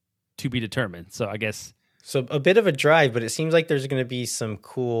player to be determined. So I guess. So a bit of a drive, but it seems like there's going to be some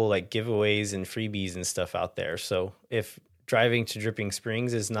cool like giveaways and freebies and stuff out there. So if driving to Dripping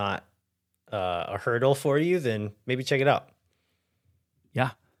Springs is not a hurdle for you, then maybe check it out.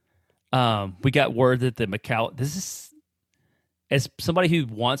 Yeah. We got word that the this is, as somebody who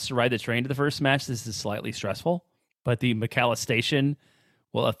wants to ride the train to the first match, this is slightly stressful, but the McAllen station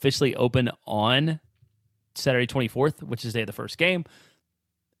will officially open on Saturday 24th, which is the day of the first game.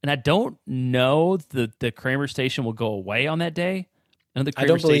 And I don't know the Kramer station will go away on that day. I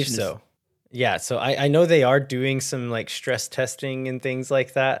don't believe so. Yeah, so I know they are doing some like stress testing and things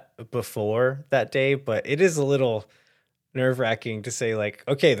like that before that day, but it is a little nerve-wracking to say like,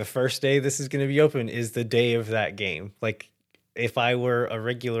 okay, the first day this is going to be open is the day of that game. Like if I were a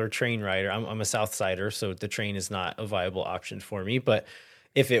regular train rider, I'm a South Sider, so the train is not a viable option for me, but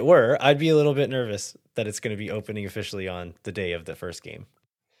if it were, I'd be a little bit nervous that it's going to be opening officially on the day of the first game.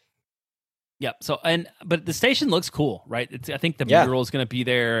 Yeah. So, but the station looks cool, right? I think the mural is going to be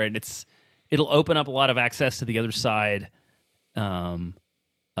there, and it'll open up a lot of access to the other side, the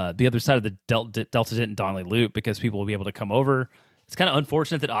other side of the Delta Denton Donley Loop, because people will be able to come over. It's kind of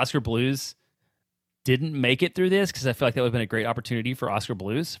unfortunate that Oscar Blues didn't make it through this, because I feel like that would have been a great opportunity for Oscar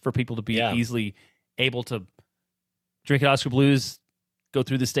Blues, for people to be easily able to drink at Oscar Blues, go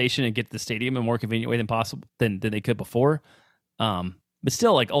through the station, and get to the stadium in a more convenient way than they could before. But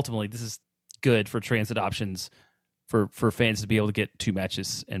still, like ultimately, this is good for transit options for fans to be able to get two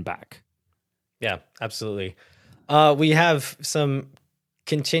matches and back. Yeah, absolutely. We have some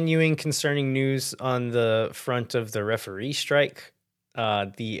continuing concerning news on the front of the referee strike.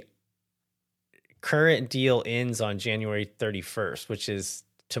 The current deal ends on January 31st, which is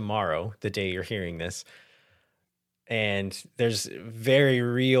tomorrow, the day you're hearing this. And there's very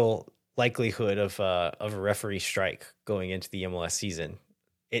real likelihood of a referee strike going into the MLS season.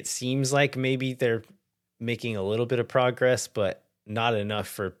 It seems like maybe they're making a little bit of progress, but not enough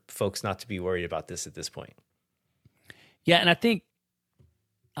for folks not to be worried about this at this point. Yeah, and I think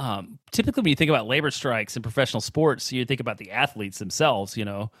typically when you think about labor strikes in professional sports, you think about the athletes themselves,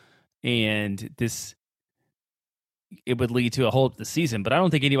 and it would lead to a hold of the season. But I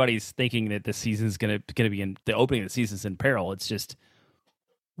don't think anybody's thinking that the season's going to be in the opening of the season's in peril. It's just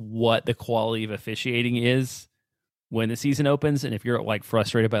what the quality of officiating is when the season opens. And if you're like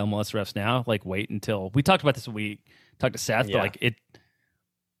frustrated by MLS refs now, like wait until we talked about this when we talked to Seth, but like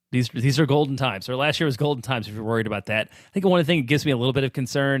these are golden times. Or last year was golden times if you're worried about that. I think one of the things that gives me a little bit of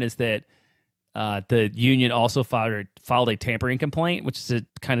concern is that the union also filed a tampering complaint, which is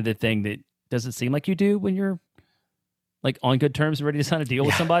kind of the thing that doesn't seem like you do when you're like on good terms and ready to sign a deal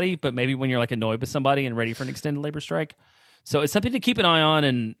with somebody, but maybe when you're like annoyed with somebody and ready for an extended labor strike. So it's something to keep an eye on,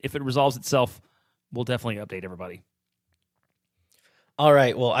 and if it resolves itself, we'll definitely update everybody. All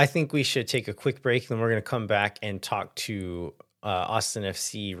right. Well, I think we should take a quick break, and then we're going to come back and talk to Austin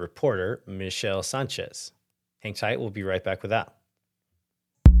FC reporter Michelle Sanchez. Hang tight. We'll be right back with that.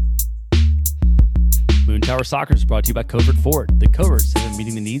 Moon Tower Soccer is brought to you by Covert Ford. The Coverts have been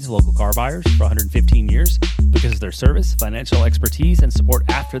meeting the needs of local car buyers for 115 years because of their service, financial expertise, and support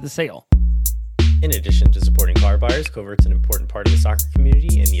after the sale. In addition to supporting car buyers, Covert's an important part of the soccer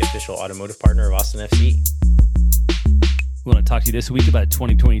community and the official automotive partner of Austin FC. We want to talk to you this week about a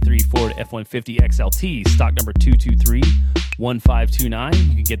 2023 Ford F-150 XLT, stock number 223-1529.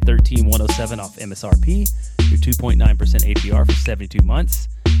 You can get $13,107 off MSRP, your 2.9% APR for 72 months.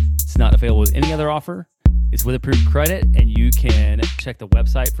 It's not available with any other offer. It's with approved credit, and you can check the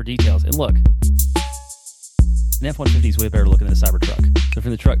website for details. And look, an F-150 is way better looking than a Cybertruck. So if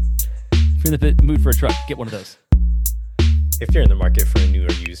you're in the mood for a truck, get one of those. If you're in the market for a new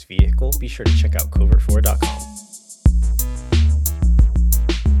or used vehicle, be sure to check out covertford.com.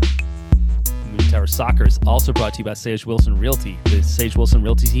 Moon Tower Soccer is also brought to you by Sage Wilson Realty. The Sage Wilson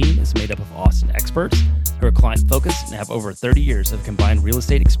Realty team is made up of Austin experts who are client-focused and have over 30 years of combined real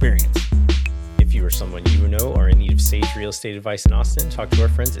estate experience. If you or someone you know are in need of Sage real estate advice in Austin, talk to our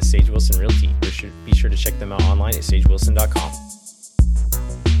friends at Sage Wilson Realty. Be sure to check them out online at sagewilson.com.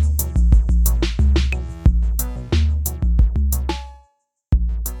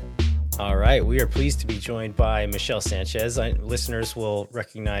 All right, we are pleased to be joined by Michelle Sanchez. Listeners will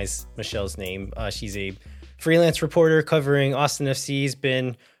recognize Michelle's name. She's a freelance reporter covering Austin FC. Has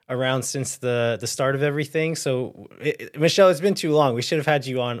been around since the start of everything. So, Michelle, it's been too long. We should have had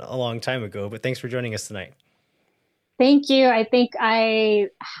you on a long time ago, but thanks for joining us tonight. Thank you. I think I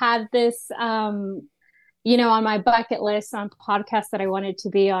had this on my bucket list on podcasts that I wanted to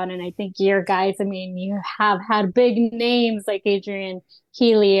be on. And I think your guys, I mean, you have had big names like Adrian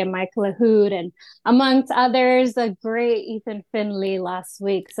Healy and Mike LaHood, and amongst others, a great Ethan Finley last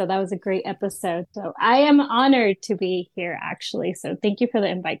week. So that was a great episode. So I am honored to be here, actually. So thank you for the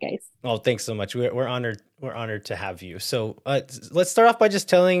invite, guys. Oh, thanks so much. We're honored. We're honored to have you. So let's start off by just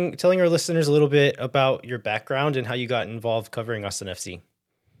telling our listeners a little bit about your background and how you got involved covering Austin FC.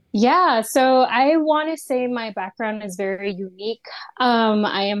 Yeah, so I want to say my background is very unique.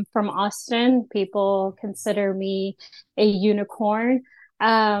 I am from Austin. People consider me a unicorn.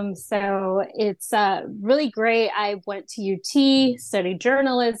 So it's really great. I went to UT, studied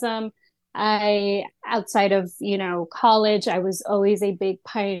journalism. Outside of, college, I was always a big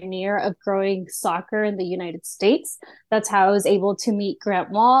pioneer of growing soccer in the United States. That's how I was able to meet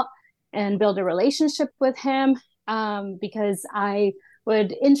Grant Walt and build a relationship with him, because I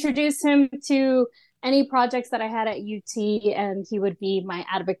would introduce him to any projects that I had at UT, and he would be my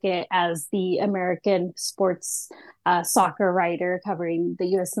advocate as the American sports soccer writer covering the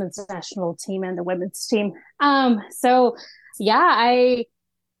U.S. men's national team and the women's team. So yeah,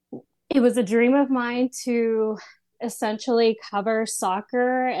 it was a dream of mine to essentially cover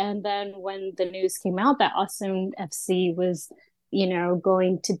soccer. And then when the news came out that Austin FC was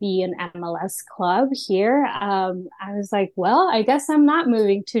going to be an MLS club here, I was like, well, I guess I'm not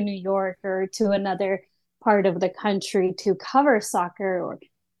moving to New York or to another part of the country to cover soccer or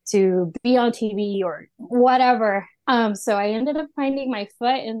to be on TV or whatever. So I ended up finding my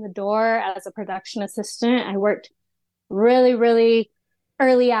foot in the door as a production assistant. I worked really, really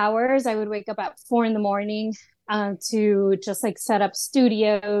early hours. I would wake up at 4 a.m. To just like set up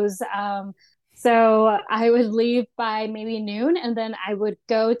studios. So I would leave by maybe noon, and then I would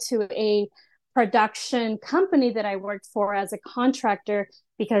go to a production company that I worked for as a contractor,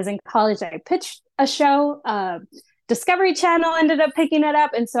 because in college I pitched a show. Discovery Channel ended up picking it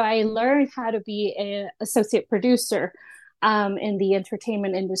up. And so I learned how to be an associate producer in the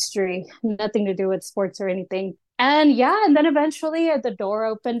entertainment industry, nothing to do with sports or anything. And yeah, and then eventually the door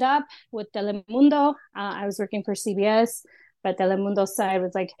opened up with Telemundo. I was working for CBS, but Telemundo side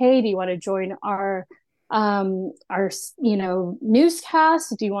was like, "Hey, do you want to join our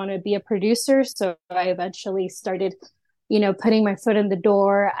newscast? Do you want to be a producer?" So I eventually started, putting my foot in the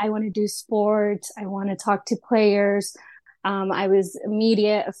door. I want to do sports. I want to talk to players. I was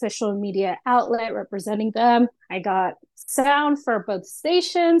official media outlet representing them. I got sound for both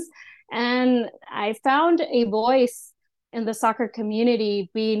stations. And I found a voice in the soccer community,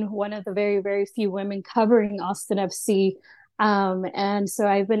 being one of the very, very few women covering Austin FC. And so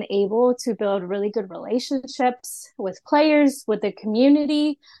I've been able to build really good relationships with players, with the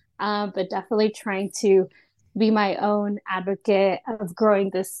community, but definitely trying to be my own advocate of growing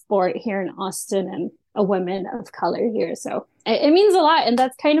this sport here in Austin and a woman of color here. So it means a lot. And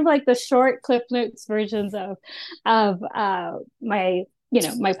that's kind of like the short Cliff Notes versions of my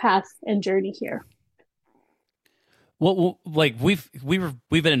path and journey here. Well, like we've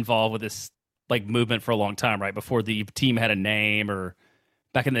been involved with this like movement for a long time, right? Before the team had a name, or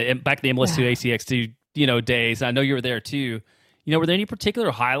back in the MLS2 ACX2 days. I know you were there too. Were there any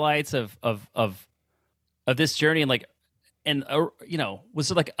particular highlights of this journey, and was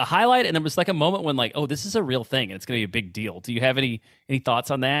there like a highlight, and there was like a moment when like, oh, this is a real thing and it's going to be a big deal? Do you have any thoughts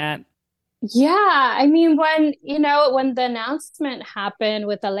on that? Yeah, I mean, when the announcement happened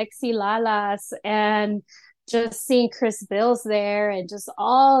with Alexi Lalas, and just seeing Chris Bills there, and just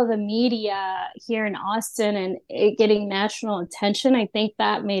all the media here in Austin, and it getting national attention, I think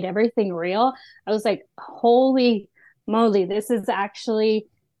that made everything real. I was like, holy moly, this is actually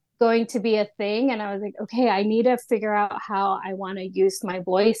going to be a thing. And I was like, okay, I need to figure out how I want to use my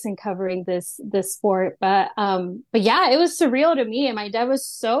voice in covering this sport. But yeah, it was surreal to me, and my dad was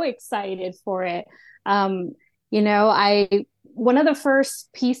so excited for it. One of the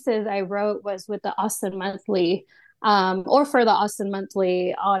first pieces I wrote was with the Austin Monthly, or for the Austin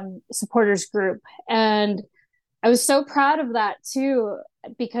Monthly on supporters group. And I was so proud of that too,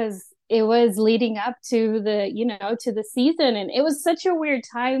 because it was leading up to the season. And it was such a weird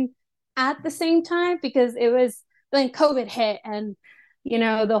time at the same time, because it was when COVID hit and,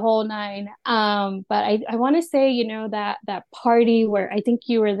 the whole nine. But I want to say, that party where I think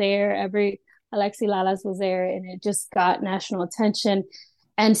you were there, Alexi Lalas was there, and it just got national attention.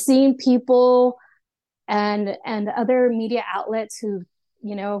 And seeing people and other media outlets who,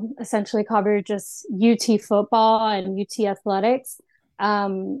 essentially cover just UT football and UT athletics,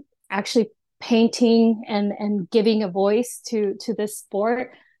 actually painting and giving a voice to this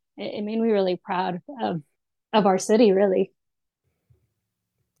sport, it made me really proud of our city, really.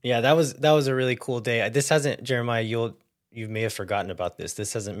 Yeah, that was a really cool day. This hasn't, Jeremiah, you may have forgotten about this.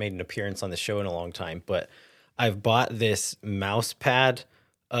 This hasn't made an appearance on the show in a long time, but I've bought this mouse pad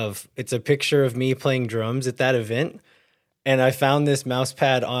it's a picture of me playing drums at that event. And I found this mouse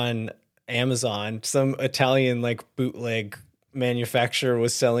pad on Amazon. Some Italian like bootleg manufacturer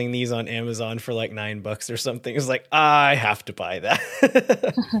was selling these on Amazon for like $9 or something. It was like, I have to buy that.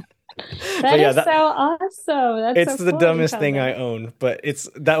 So awesome. That's it's so the cool dumbest thing I own, but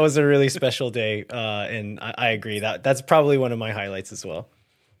that was a really special day. And I agree that's probably one of my highlights as well.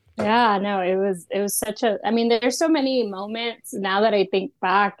 Yeah, no, it was such a, I mean, there's so many moments now that I think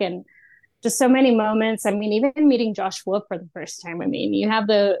back, and just so many moments. I mean, even meeting Josh Wolf for the first time. I mean, you have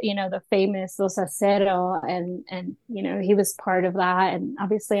the famous Los Acero, and he was part of that. And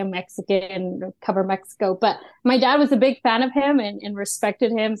obviously I'm Mexican, cover Mexico, but my dad was a big fan of him and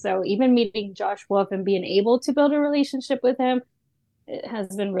respected him. So even meeting Josh Wolf and being able to build a relationship with him, it has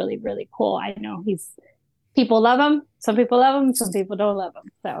been really, really cool. I know people love him. Some people love him. Some people don't love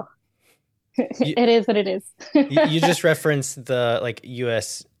him. So it is what it is. You just referenced the like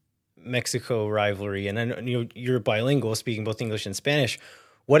U.S. Mexico rivalry, and I know you're bilingual, speaking both English and Spanish.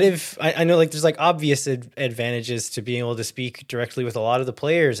 What if I know like there's like obvious advantages to being able to speak directly with a lot of the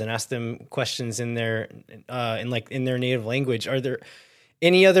players and ask them questions in their in their native language. Are there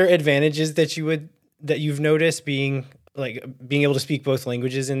any other advantages that you've noticed being able to speak both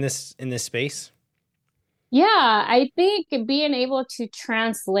languages in this space? Yeah, I think being able to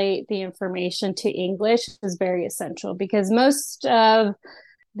translate the information to English is very essential, because most of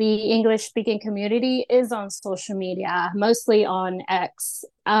the English speaking community is on social media, mostly on X.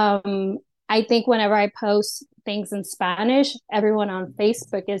 I think whenever I post things in Spanish, everyone on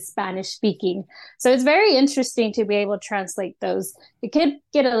Facebook is Spanish speaking. So it's very interesting to be able to translate those. It could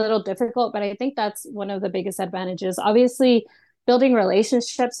get a little difficult, but I think that's one of the biggest advantages. Obviously, building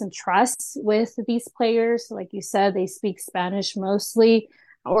relationships and trust with these players. Like you said, they speak Spanish mostly,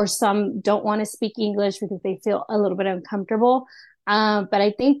 or some don't want to speak English because they feel a little bit uncomfortable. But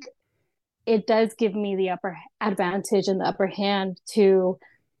I think it does give me the upper advantage and the upper hand to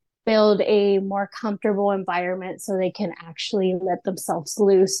build a more comfortable environment so they can actually let themselves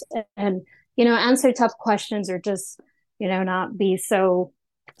loose and answer tough questions, or just not be so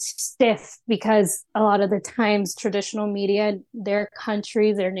stiff, because a lot of the times traditional media, their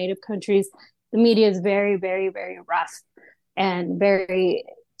native countries, the media is very, very, very rough and very,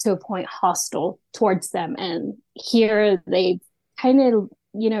 to a point, hostile towards them. And here they kind of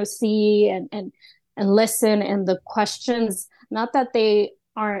see and listen, and the questions, not that they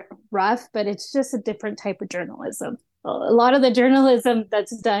aren't rough, but it's just a different type of journalism. A lot of the journalism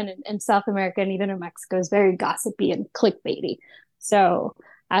that's done in South America and even in Mexico is very gossipy and clickbaity. So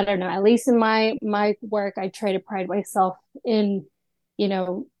I don't know, at least in my work, I try to pride myself in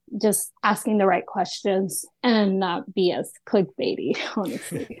just asking the right questions and not be as clickbaity,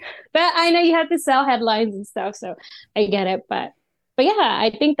 honestly. But I know you have to sell headlines and stuff, so I get it. But yeah, I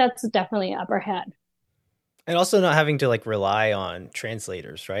think that's definitely upper hand. And also not having to like rely on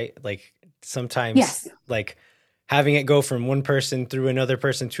translators, right? Like sometimes, yes, like having it go from one person through another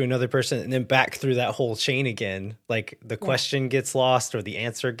person to another person and then back through that whole chain again. Like the question gets lost or the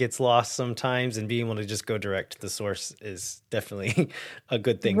answer gets lost sometimes, and being able to just go direct to the source is definitely a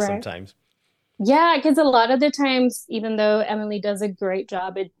good thing sometimes. Yeah, because a lot of the times, even though Emily does a great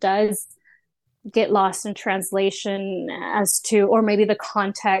job, it does get lost in translation as to, or maybe the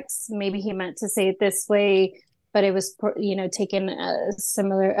context, maybe he meant to say it this way, but it was, taken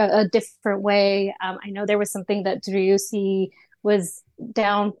a different way. I know there was something that Driussi was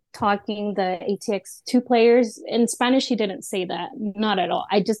down talking the ATX2 players in Spanish. He didn't say that, not at all.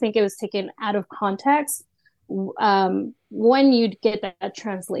 I just think it was taken out of context when you'd get that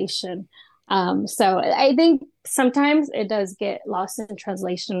translation. So I think sometimes it does get lost in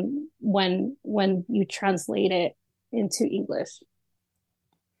translation when you translate it into English.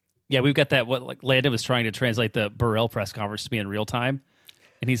 Yeah, we've got that. What, like Landon was trying to translate the Burrell press conference to me in real time,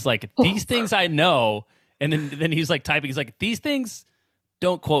 and he's like, "These things I know," and then he's like typing. He's like, "These things,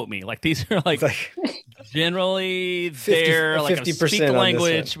 don't quote me. Like these are like generally they're like 50% speak the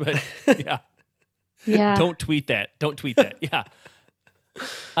language, but yeah, Don't tweet that. Yeah."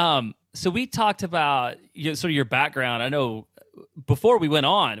 So we talked about sort of your background. I know before we went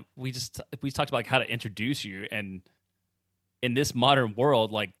on, we talked about like how to introduce you, and in this modern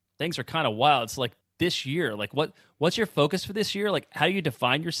world, like things are kind of wild. It's like this year, like what's your focus for this year? Like how do you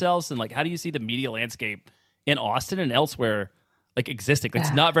define yourselves, and like how do you see the media landscape in Austin and elsewhere like existing?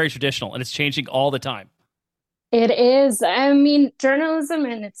 It's not very traditional, and it's changing all the time. It is. I mean, journalism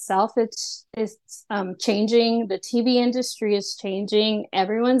in itself, it's changing. The TV industry is changing.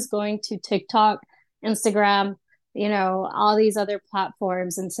 Everyone's going to TikTok, Instagram, all these other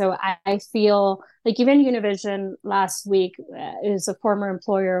platforms. And so I feel like even Univision last week is a former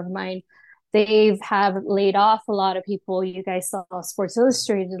employer of mine. They've have laid off a lot of people. You guys saw Sports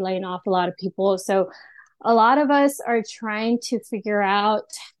Illustrated laying off a lot of people. So a lot of us are trying to figure out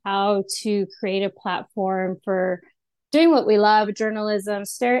how to create a platform for doing what we love, journalism,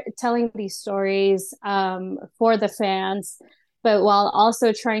 telling these stories for the fans, but while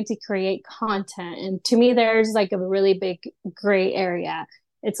also trying to create content. And to me, there's like a really big gray area.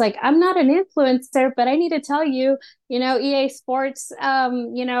 It's like, I'm not an influencer, but I need to tell you, EA Sports,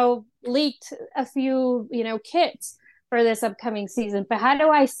 leaked a few, kits for this upcoming season. But how do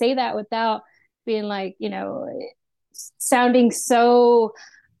I say that without being like, sounding so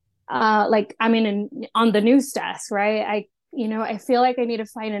like I'm on the news desk, right? I feel like I need to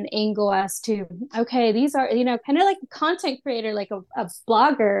find an angle as to, okay, these are, kind of like a content creator, like a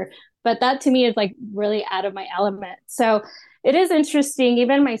blogger, but that to me is like really out of my element. So it is interesting,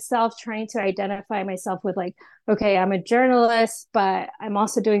 even myself trying to identify myself with like, okay, I'm a journalist, but I'm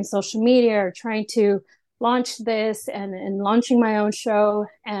also doing social media or trying to launch this and launching my own show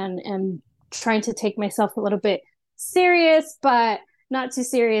and trying to take myself a little bit serious, but not too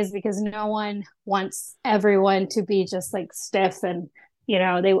serious because no one wants everyone to be just like stiff and,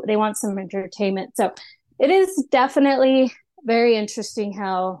 they want some entertainment. So it is definitely very interesting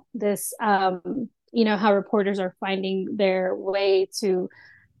how this, how reporters are finding their way to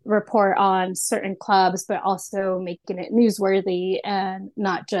report on certain clubs, but also making it newsworthy and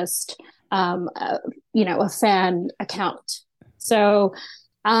not just, a fan account. So,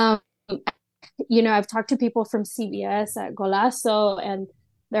 I've talked to people from CBS at Golazo, and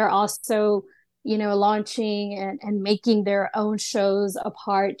they're also, launching and making their own shows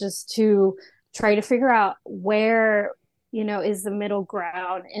apart just to try to figure out where, is the middle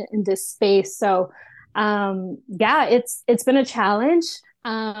ground in this space. So, yeah, it's been a challenge.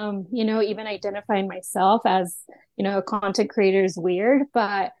 Even identifying myself as, a content creator is weird,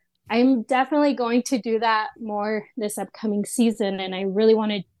 but I'm definitely going to do that more this upcoming season. And I really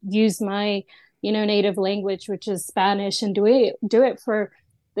want to use my, native language, which is Spanish, and do it for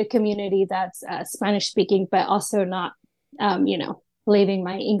the community that's Spanish speaking, but also not, leaving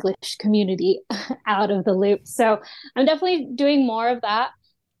my English community out of the loop. So I'm definitely doing more of that.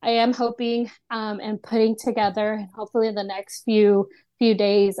 I am hoping and putting together, and hopefully in the next few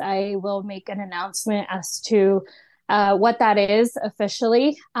days, I will make an announcement as to what that is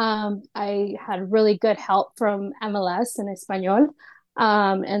officially. I had really good help from MLS in Espanol.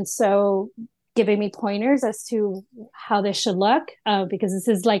 And so giving me pointers as to how this should look, because this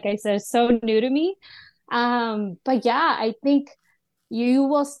is, like I said, so new to me. But yeah, I think you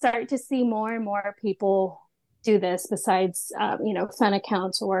will start to see more and more people do this besides, fan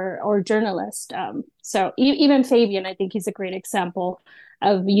accounts or journalists. So even Fabian, I think he's a great example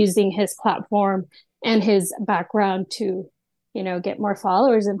of using his platform and his background to, get more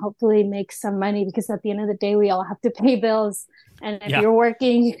followers and hopefully make some money, because at the end of the day, we all have to pay bills. And if you're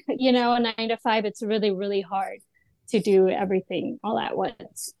working, a 9 to 5, it's really, really hard to do everything all at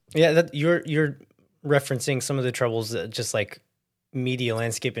once. Yeah, that you're referencing some of the troubles that just like media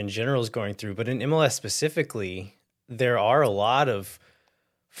landscape in general is going through, but in MLS specifically, there are a lot of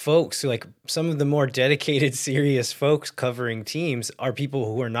folks who, like, some of the more dedicated, serious folks covering teams are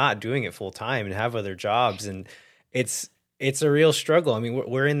people who are not doing it full time and have other jobs, and it's a real struggle. I mean,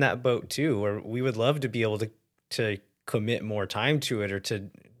 we're in that boat too, where we would love to be able to commit more time to it or to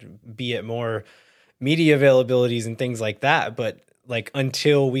be at more media availabilities and things like that, but like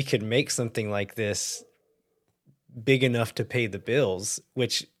until we could make something like this big enough to pay the bills,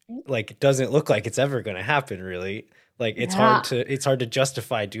 which like doesn't look like it's ever going to happen, really. Like it's hard to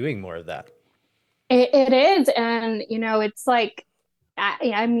justify doing more of that. It is. And, it's like,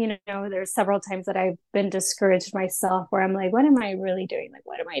 there's several times that I've been discouraged myself where I'm like, what am I really doing? Like,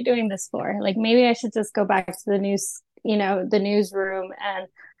 what am I doing this for? Like, maybe I should just go back to the news, the newsroom and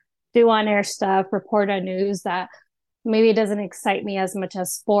do on-air stuff, report on news that maybe doesn't excite me as much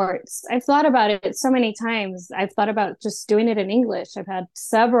as sports. I've thought about it so many times. I've thought about just doing it in English. I've had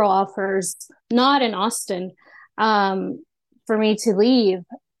several offers, not in Austin, for me to leave,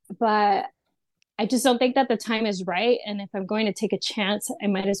 but I just don't think that the time is right. And if I'm going to take a chance, I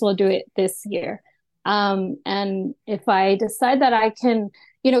might as well do it this year. And if I decide that I can,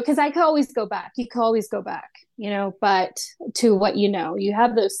 because I could always go back. You could always go back, but to what you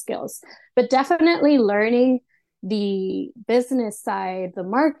have those skills. But definitely learning the business side, the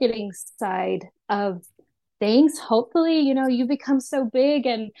marketing side of thanks. Hopefully, you become so big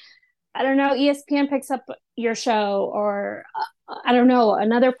and I don't know, ESPN picks up your show or I don't know,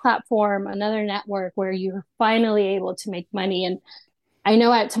 another platform, another network where you're finally able to make money. And I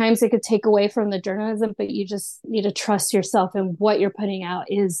know at times it could take away from the journalism, but you just need to trust yourself and what you're putting out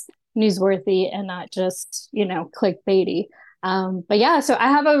is newsworthy and not just, clickbaity. But yeah, so I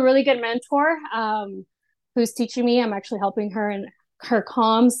have a really good mentor who's teaching me. I'm actually helping her in her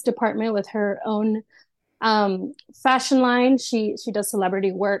comms department with her own fashion line. She does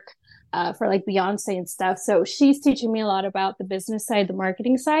celebrity work for like Beyonce and stuff. So she's teaching me a lot about the business side, the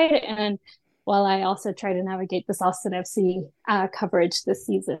marketing side, and while I also try to navigate this Austin FC coverage this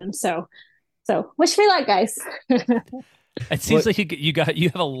season. So wish me luck, guys. It seems like you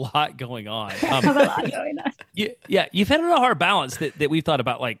have a lot going on. I have a lot going on. You've had a hard balance that we've thought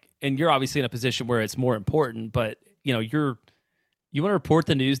about, like, and you're obviously in a position where it's more important, but you want to report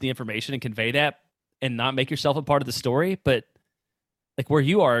the news, the information, and convey that, and not make yourself a part of the story. But like where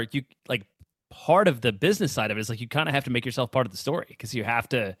you are, you like part of the business side of it is like you kind of have to make yourself part of the story because you have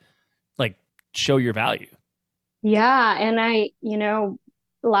to like show your value. Yeah, and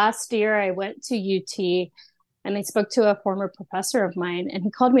last year I went to UT. And I spoke to a former professor of mine and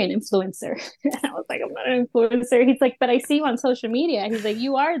he called me an influencer. And I was like, I'm not an influencer. He's like, but I see you on social media. He's like,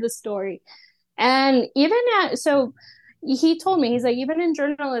 you are the story. And so he told me, he's like, even in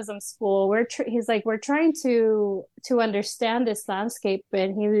journalism school, we're trying to understand this landscape.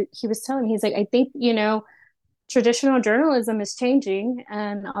 And he was telling me, he's like, I think, traditional journalism is changing.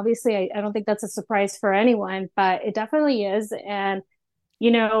 And obviously I don't think that's a surprise for anyone, but it definitely is. And,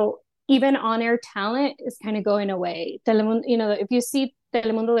 even on-air talent is kind of going away. Telemundo, if you see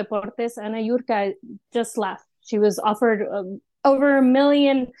Telemundo Deportes, Ana Yurka just left. She was offered over $1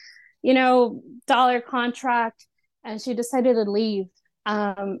 million, dollar contract, and she decided to leave.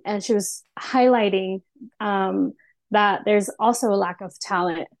 And she was highlighting that there's also a lack of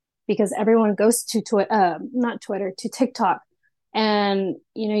talent because everyone goes to to TikTok, and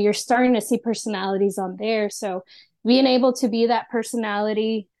you're starting to see personalities on there. So being able to be that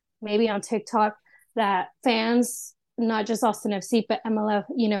personality maybe on TikTok that fans, not just Austin FC, but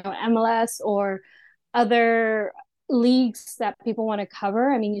MLS or other leagues that people want to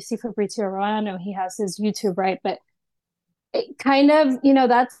cover. I mean, you see Fabrizio Romano, he has his YouTube, right? But it kind of,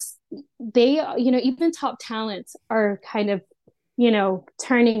 even top talents are kind of,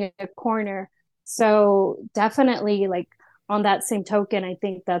 turning a corner. So definitely like on that same token, I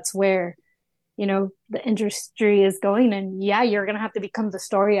think that's where the industry is going, and you're gonna have to become the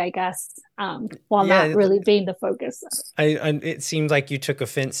story, I guess, while not really being the focus. It seemed like you took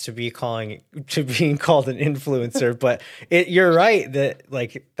offense to being called an influencer, but you're right that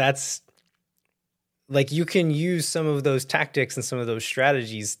like that's like you can use some of those tactics and some of those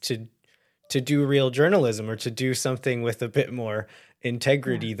strategies to do real journalism or to do something with a bit more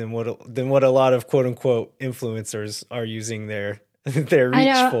integrity than what a lot of quote unquote influencers are using their reach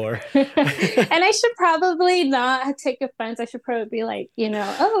for. And I should probably not take offense. I should probably be like,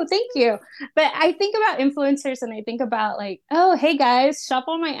 oh, thank you. But I think about influencers and I think about like, oh, hey guys, shop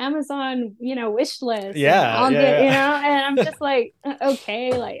on my Amazon, wish list. Yeah. And I'm just like,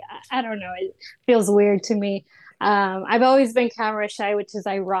 okay, like, I don't know. It feels weird to me. I've always been camera shy, which is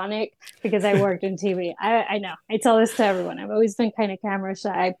ironic because I worked in TV. I know. I tell this to everyone. I've always been kind of camera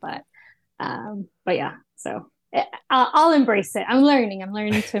shy, but yeah, so I'll embrace it. I'm learning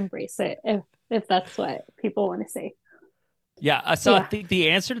to embrace it if that's what people want to say. Yeah. So I think the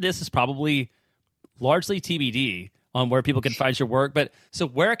answer to this is probably largely TBD on where people can find your work. But so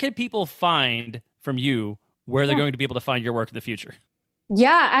where can people find from you where they're going to be able to find your work in the future?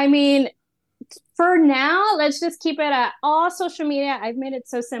 Yeah. I mean, for now, let's just keep it at all social media. I've made it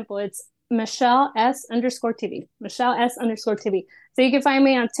so simple. It's Michelle S_TV. Michelle S_TV. So you can find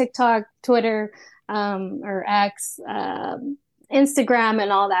me on TikTok, Twitter, or X, Instagram,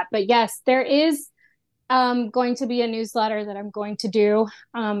 and all that. But yes, there is going to be a newsletter that I'm going to do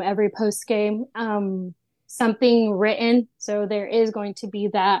every post game, something written. So there is going to be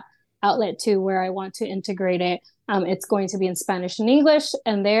that outlet too, where I want to integrate it. It's going to be in Spanish and English,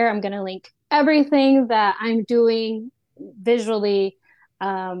 and there I'm going to link everything that I'm doing visually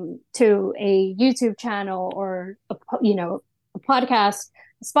to a YouTube channel or a podcast,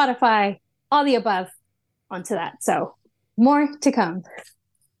 Spotify, all the above onto that. So more to come.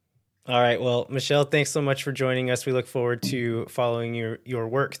 All right. Well, Michelle, thanks so much for joining us. We look forward to following your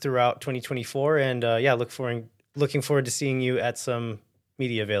work throughout 2024, and looking forward to seeing you at some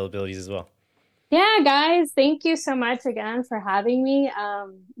media availabilities as well. Yeah, guys, thank you so much again for having me.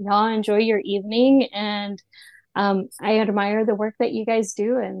 Y'all enjoy your evening, and I admire the work that you guys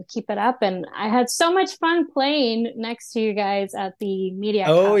do and keep it up. And I had so much fun playing next to you guys at the Media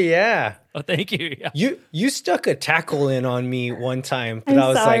Oh, Cup. yeah. Oh, thank you. Yeah. You stuck a tackle in on me one time that I'm I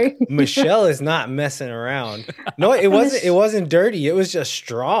was sorry. like, Michelle is not messing around. No, it wasn't dirty. It was just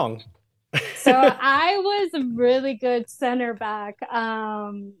strong. So I was a really good center back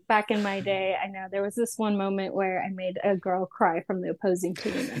back in my day. I know there was this one moment where I made a girl cry from the opposing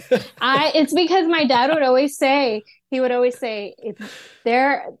team. And it's because my dad would always say, if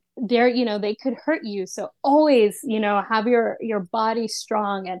they're they could hurt you. So always, have your body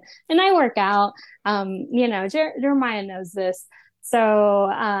strong, and I work out. Jeremiah knows this.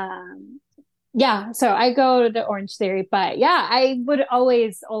 So yeah, so I go to the Orange Theory, but yeah, I would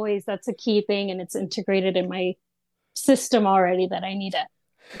always, that's a key thing, and it's integrated in my system already that I need to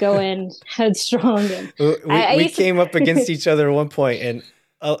go in headstrong. And we came up against each other at one point, and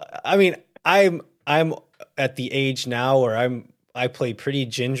I mean, I'm at the age now where I play pretty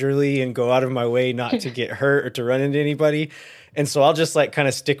gingerly and go out of my way not to get hurt or to run into anybody. And so I'll just like kind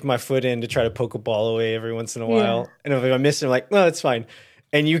of stick my foot in to try to poke a ball away every once in a while. And if I miss it, I'm like, no, it's fine.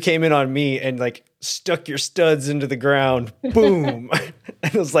 And you came in on me and like stuck your studs into the ground. Boom. And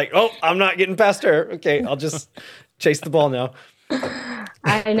I was like, oh, I'm not getting past her. Okay, I'll just chase the ball now.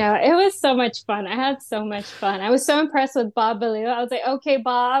 I know. It was so much fun. I had so much fun. I was so impressed with Bob Ballou. I was like, okay,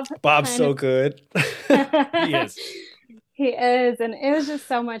 Bob. Bob's so good. He is. He is. And it was just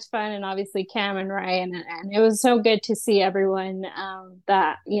so much fun. And obviously Cam and Ryan. And it was so good to see everyone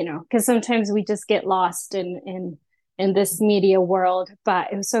that, because sometimes we just get lost in this media world,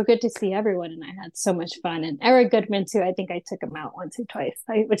 but it was so good to see everyone, and I had so much fun. And Eric Goodman too. I think I took him out once or twice,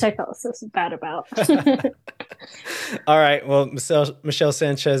 which I felt so bad about. All right. Well, Michelle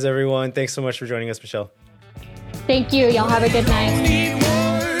Sanchez, everyone. Thanks so much for joining us, Michelle. Thank you. Y'all have a good night. Need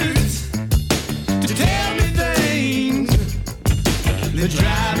words to tell me things that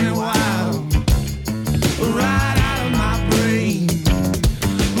drive me wild, right out of my brain.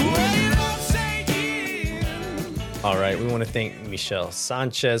 All right, we want to thank Michelle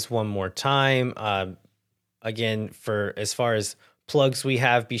Sanchez one more time. Again, for as far as plugs we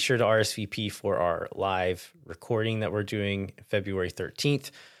have, be sure to RSVP for our live recording that we're doing February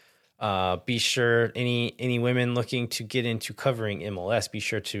 13th. Be sure any women looking to get into covering MLS, be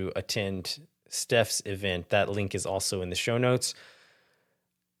sure to attend Steph's event. That link is also in the show notes.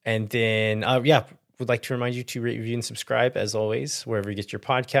 And then, would like to remind you to rate, review, and subscribe as always, wherever you get your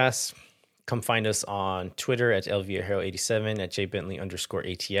podcasts. Come find us on Twitter at LViajero87, at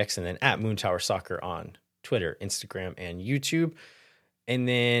jbentley_ATX, and then at Moontower Soccer on Twitter, Instagram, and YouTube. And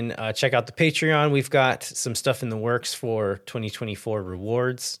then check out the Patreon. We've got some stuff in the works for 2024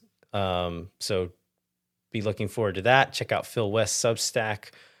 rewards. So be looking forward to that. Check out Phil West's Substack,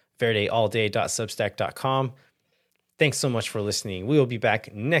 verdeallday.substack.com. Thanks so much for listening. We will be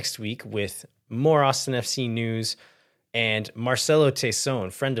back next week with more Austin FC news. And Marcelo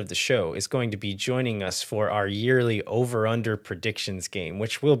Teson, friend of the show, is going to be joining us for our yearly over-under predictions game,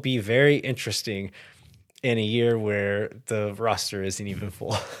 which will be very interesting in a year where the roster isn't even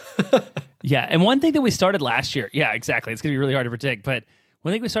full. Yeah, and one thing that we started last year, yeah, exactly, it's going to be really hard to predict, but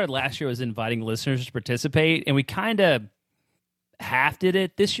one thing we started last year was inviting listeners to participate, and we kind of half did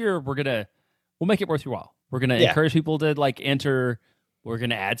it. This year, we'll make it worth your while. We're going to encourage people to enter. We're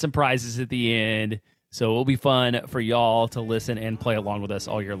going to add some prizes at the end. So it'll be fun for y'all to listen and play along with us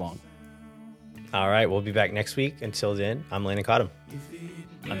all year long. All right, we'll be back next week. Until then, I'm Landon Cottom.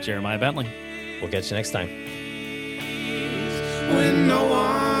 I'm Jeremiah Bentley. We'll catch you next time. When no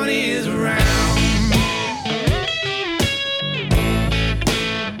one is around.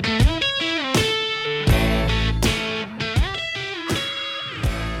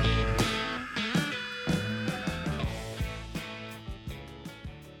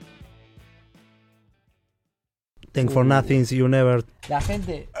 Thank for nothing, you never. La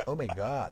gente, oh my God.